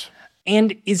 unquote.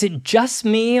 And is it just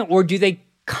me, or do they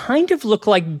kind of look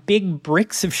like big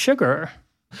bricks of sugar?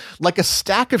 Like a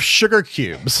stack of sugar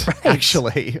cubes, right.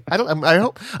 Actually. I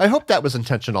hope that was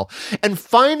intentional. And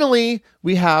finally,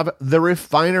 we have the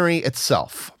refinery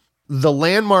itself. The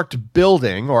landmarked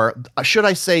building, or should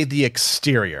I say the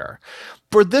exterior.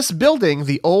 For this building,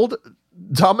 the old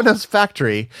Domino's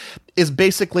factory, is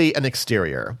basically an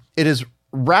exterior. It is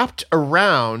wrapped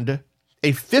around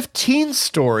a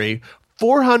 15-story,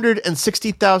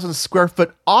 460,000 square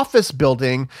foot office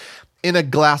building in a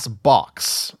glass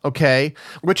box, okay,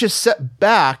 which is set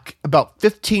back about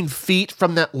 15 feet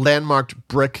from that landmarked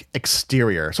brick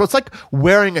exterior. So it's like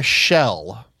wearing a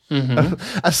shell,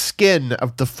 a skin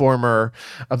of the former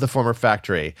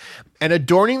factory. And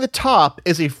adorning the top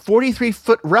is a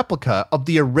 43-foot replica of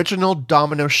the original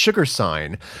Domino sugar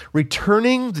sign,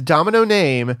 returning the Domino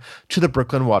name to the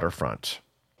Brooklyn waterfront.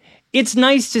 It's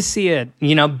nice to see it,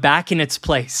 back in its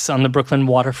place on the Brooklyn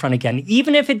waterfront again,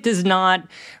 even if it does not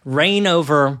reign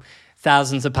over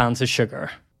thousands of pounds of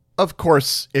sugar. Of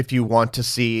course, if you want to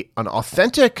see an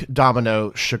authentic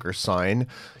Domino sugar sign,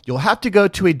 you'll have to go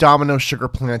to a Domino sugar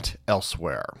plant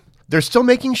elsewhere. They're still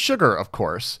making sugar, of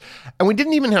course, and we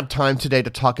didn't even have time today to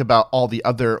talk about all the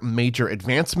other major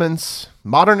advancements,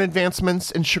 modern advancements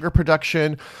in sugar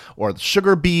production, or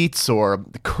sugar beets, or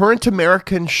the current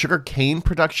American sugar cane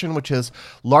production, which is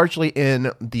largely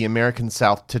in the American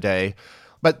South today.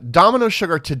 But Domino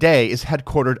Sugar today is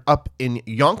headquartered up in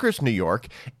Yonkers, New York,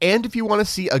 and if you want to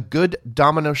see a good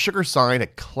Domino sugar sign, a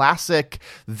classic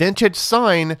vintage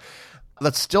sign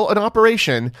that's still in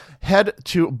operation, head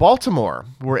to Baltimore,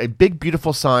 where a big,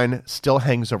 beautiful sign still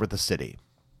hangs over the city.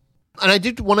 And I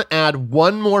did want to add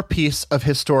one more piece of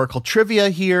historical trivia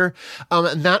here,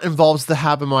 and that involves the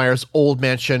Havemeyers' old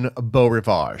mansion, Beau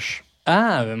Rivage.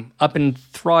 Up in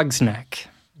Throg's Neck.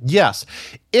 Yes.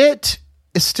 It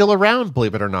is still around,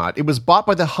 believe it or not. It was bought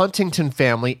by the Huntington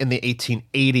family in the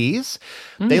 1880s.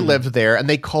 They lived there, and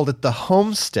they called it the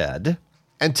Homestead.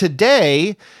 And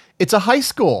today, it's a high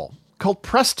school called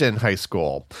Preston High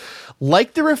School.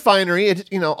 Like the refinery,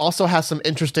 it also has some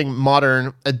interesting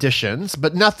modern additions,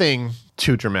 but nothing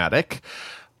too dramatic.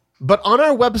 But on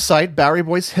our website,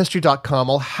 BoweryBoysHistory.com,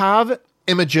 we'll have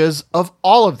images of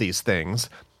all of these things,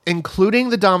 including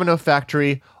the Domino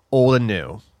factory, old and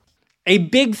new. A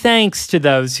big thanks to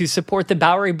those who support the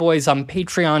Bowery Boys on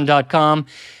Patreon.com,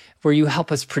 where you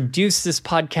help us produce this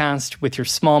podcast with your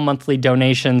small monthly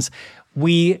donations.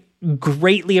 We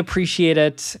greatly appreciate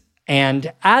it.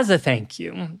 And as a thank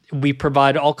you, we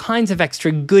provide all kinds of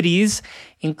extra goodies,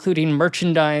 including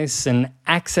merchandise and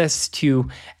access to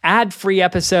ad-free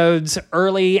episodes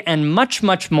early and much,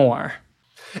 much more.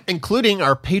 Including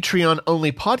our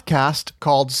Patreon-only podcast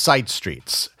called Side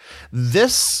Streets.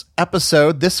 This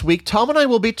episode, this week, Tom and I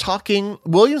will be talking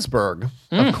Williamsburg,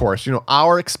 of course,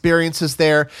 our experiences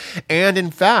there. And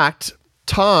in fact,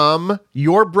 Tom,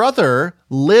 your brother,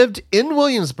 lived in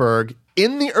Williamsburg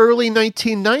in the early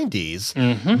 1990s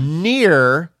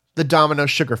near the Domino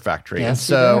Sugar Factory. Yes,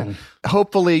 and so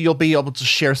hopefully you'll be able to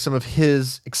share some of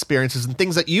his experiences and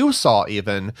things that you saw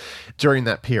even during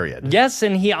that period. Yes,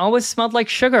 and he always smelled like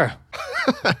sugar.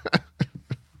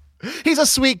 He's a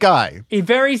sweet guy.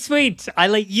 Very sweet. I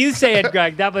let you say it,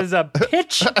 Greg. That was a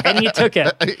pitch, and you took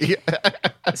it.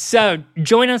 So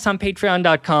join us on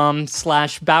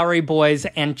patreon.com/Bowery Boys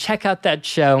and check out that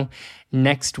show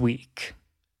next week.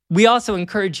 We also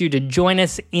encourage you to join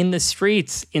us in the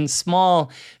streets in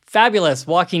small, fabulous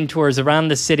walking tours around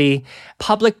the city,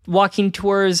 public walking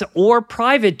tours or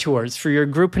private tours for your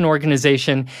group and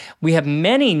organization. We have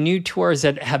many new tours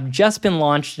that have just been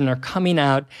launched and are coming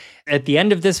out at the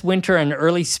end of this winter and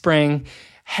early spring.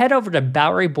 Head over to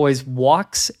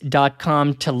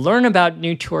BoweryBoysWalks.com to learn about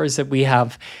new tours that we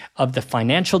have of the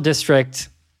Financial District,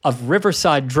 of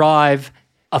Riverside Drive,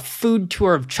 a food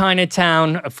tour of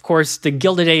Chinatown, of course, the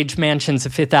Gilded Age mansions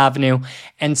of Fifth Avenue,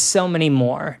 and so many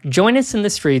more. Join us in the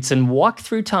streets and walk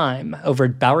through time over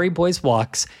at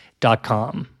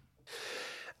BoweryBoysWalks.com.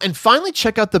 And finally,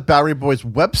 check out the Bowery Boys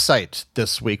website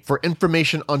this week for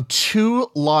information on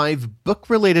 2 live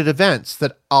book-related events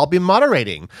that I'll be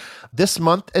moderating this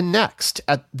month and next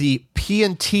at the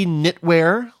P&T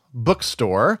Knitwear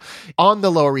bookstore on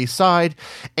the Lower East Side,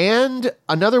 and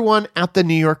another one at the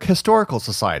New York Historical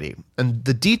Society. And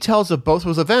the details of both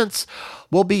those events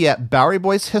will be at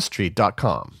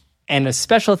BoweryBoysHistory.com. And a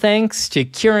special thanks to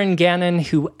Kieran Gannon,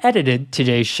 who edited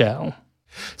today's show.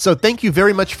 So thank you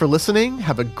very much for listening.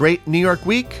 Have a great New York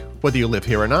week, whether you live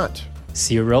here or not.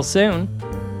 See you real soon.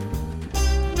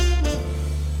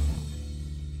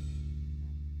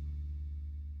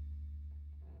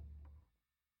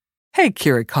 Hey,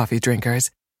 Keurig coffee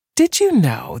drinkers. Did you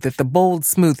know that the bold,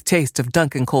 smooth taste of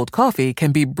Dunkin' cold coffee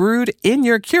can be brewed in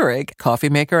your Keurig coffee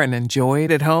maker and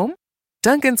enjoyed at home?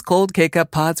 Dunkin's cold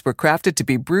K-Cup pods were crafted to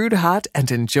be brewed hot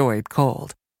and enjoyed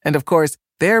cold. And of course,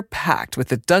 they're packed with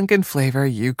the Dunkin' flavor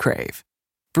you crave.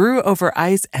 Brew over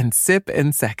ice and sip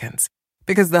in seconds.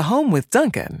 Because the home with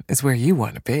Dunkin' is where you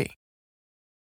want to be.